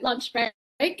their lunch break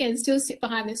and still sit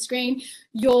behind the screen,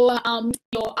 your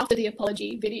after the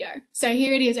apology video. So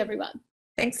here it is, everyone.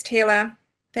 Thanks, Teela.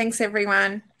 Thanks,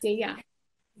 everyone. See ya.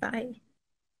 Bye.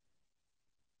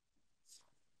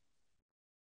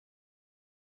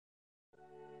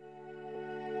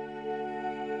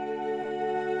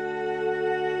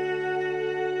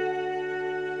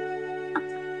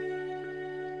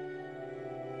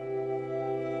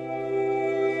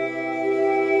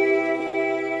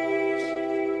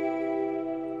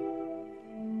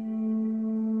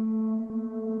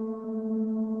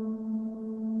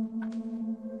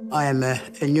 I am a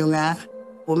Nyunga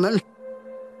woman,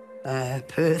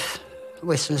 Perth,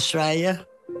 Western Australia.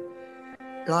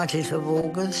 19th of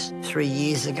August, 3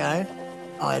 years ago,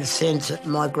 I had sent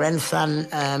my grandson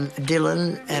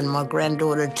Dylan and my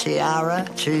granddaughter Tiara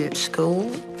to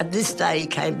school. At this day, he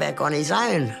came back on his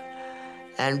own.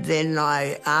 And then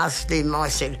I asked him, I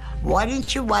said, why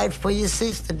didn't you wait for your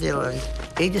sister, Dylan?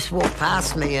 He just walked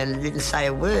past me and didn't say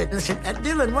a word. And I said,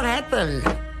 Dylan, what happened?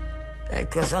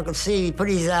 Because I could see he put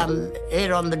his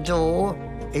head on the door,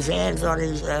 his hands on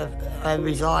his over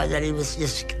his eyes, and he was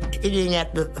just hitting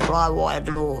at the fly wire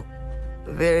door.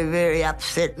 Very, very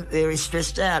upset, very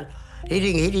stressed out.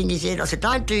 Hitting his head. I said,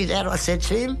 don't do that, I said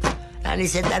to him. And he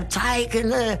said, they've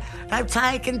taken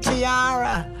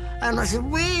Teela. And I said,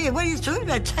 where? What are you talking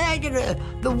about? Taking her?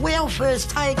 The welfare's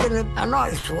taken her. And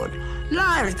I thought,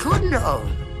 no, it couldn't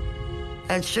have.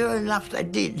 And sure enough, they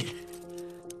did.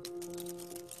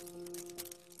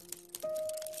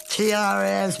 Teela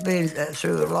has been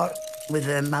through a lot with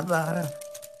her mother.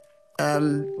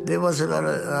 There was a lot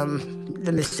of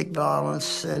domestic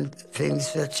violence and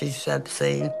things that she's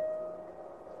seen.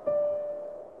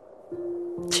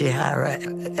 Teela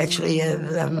actually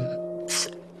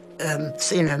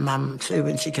seen her mum too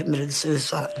when she committed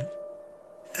suicide.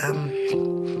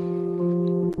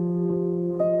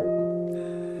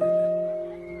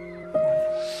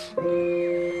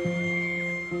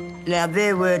 Now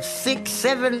there were 6,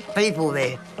 7 people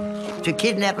there to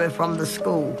kidnap her from the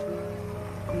school.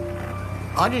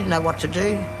 I didn't know what to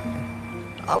do.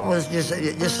 I was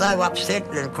just so upset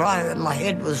and crying, and my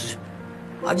head was...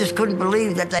 I just couldn't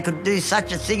believe that they could do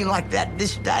such a thing like that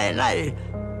this day and age.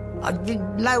 I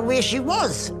didn't know where she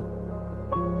was.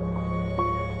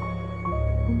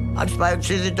 I spoke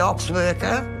to the docks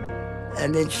worker,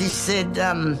 and then she said,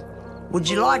 would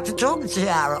you like to talk to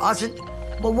Teela? I said,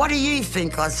 well, what do you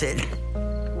think? I said.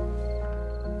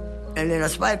 And then I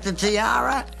spoke to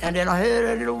Teela, and then I heard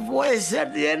her little voice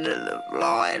at the end of the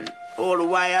line, all the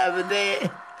way over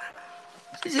there.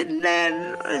 She said,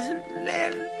 Nan. I said,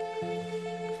 Nan.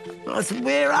 I said,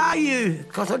 where are you?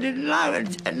 Because I didn't know,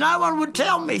 and no one would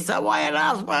tell me, so I had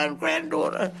asked my own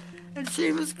granddaughter, and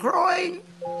she was crying.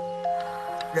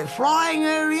 They're flying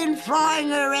her in, flying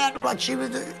her out like she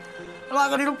was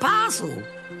like a little parcel,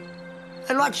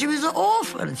 and like she was an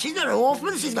orphan. She's not an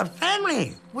orphan, she's got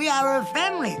family. We are her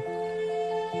family.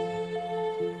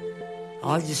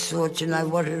 I just thought, you know,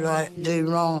 what did I do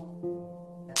wrong?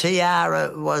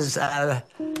 Teela was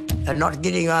not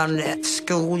getting on at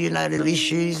school, you know, the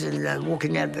issues and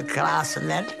walking out of the class and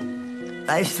that.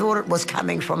 They thought it was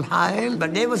coming from home,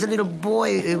 but there was a little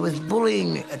boy who was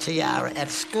bullying Teela at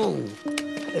school.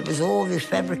 It was all this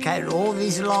fabricated, all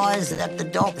these lies that the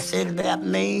doc said about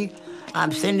me.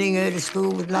 I'm sending her to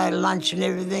school with no lunch and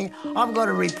everything. I've got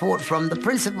a report from the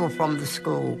principal from the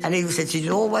school, and he said she's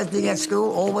always been at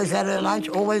school, always had her lunch,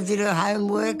 always did her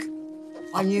homework.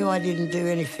 I knew I didn't do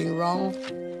anything wrong.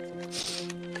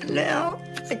 Now,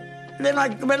 then I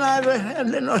went over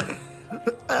and then I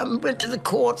went to the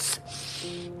courts,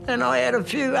 and I had a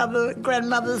few other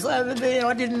grandmothers over there.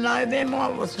 I didn't know them. I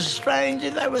was a stranger.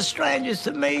 They were strangers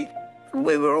to me.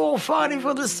 We were all fighting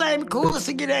for the same cause,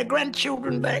 to get our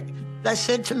grandchildren back. They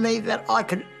said to me that I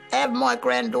could have my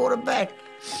granddaughter back,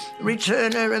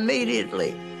 return her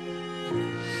immediately.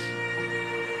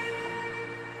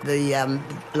 The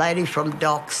lady from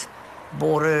Docks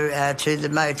brought her to the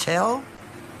motel,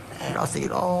 and I said,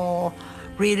 oh,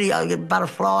 really, I get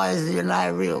butterflies, you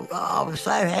know, real. I was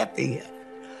so happy.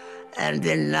 And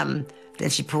then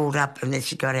she pulled up, and then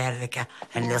she got out of the car,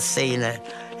 and I seen her,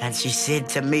 and she said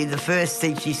to me, the first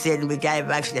thing she said, and we gave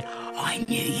her, she said, I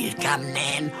knew you'd come,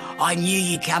 Nan. I knew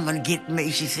you'd come and get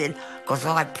me, she said, because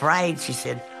I prayed, she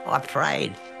said, I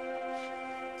prayed.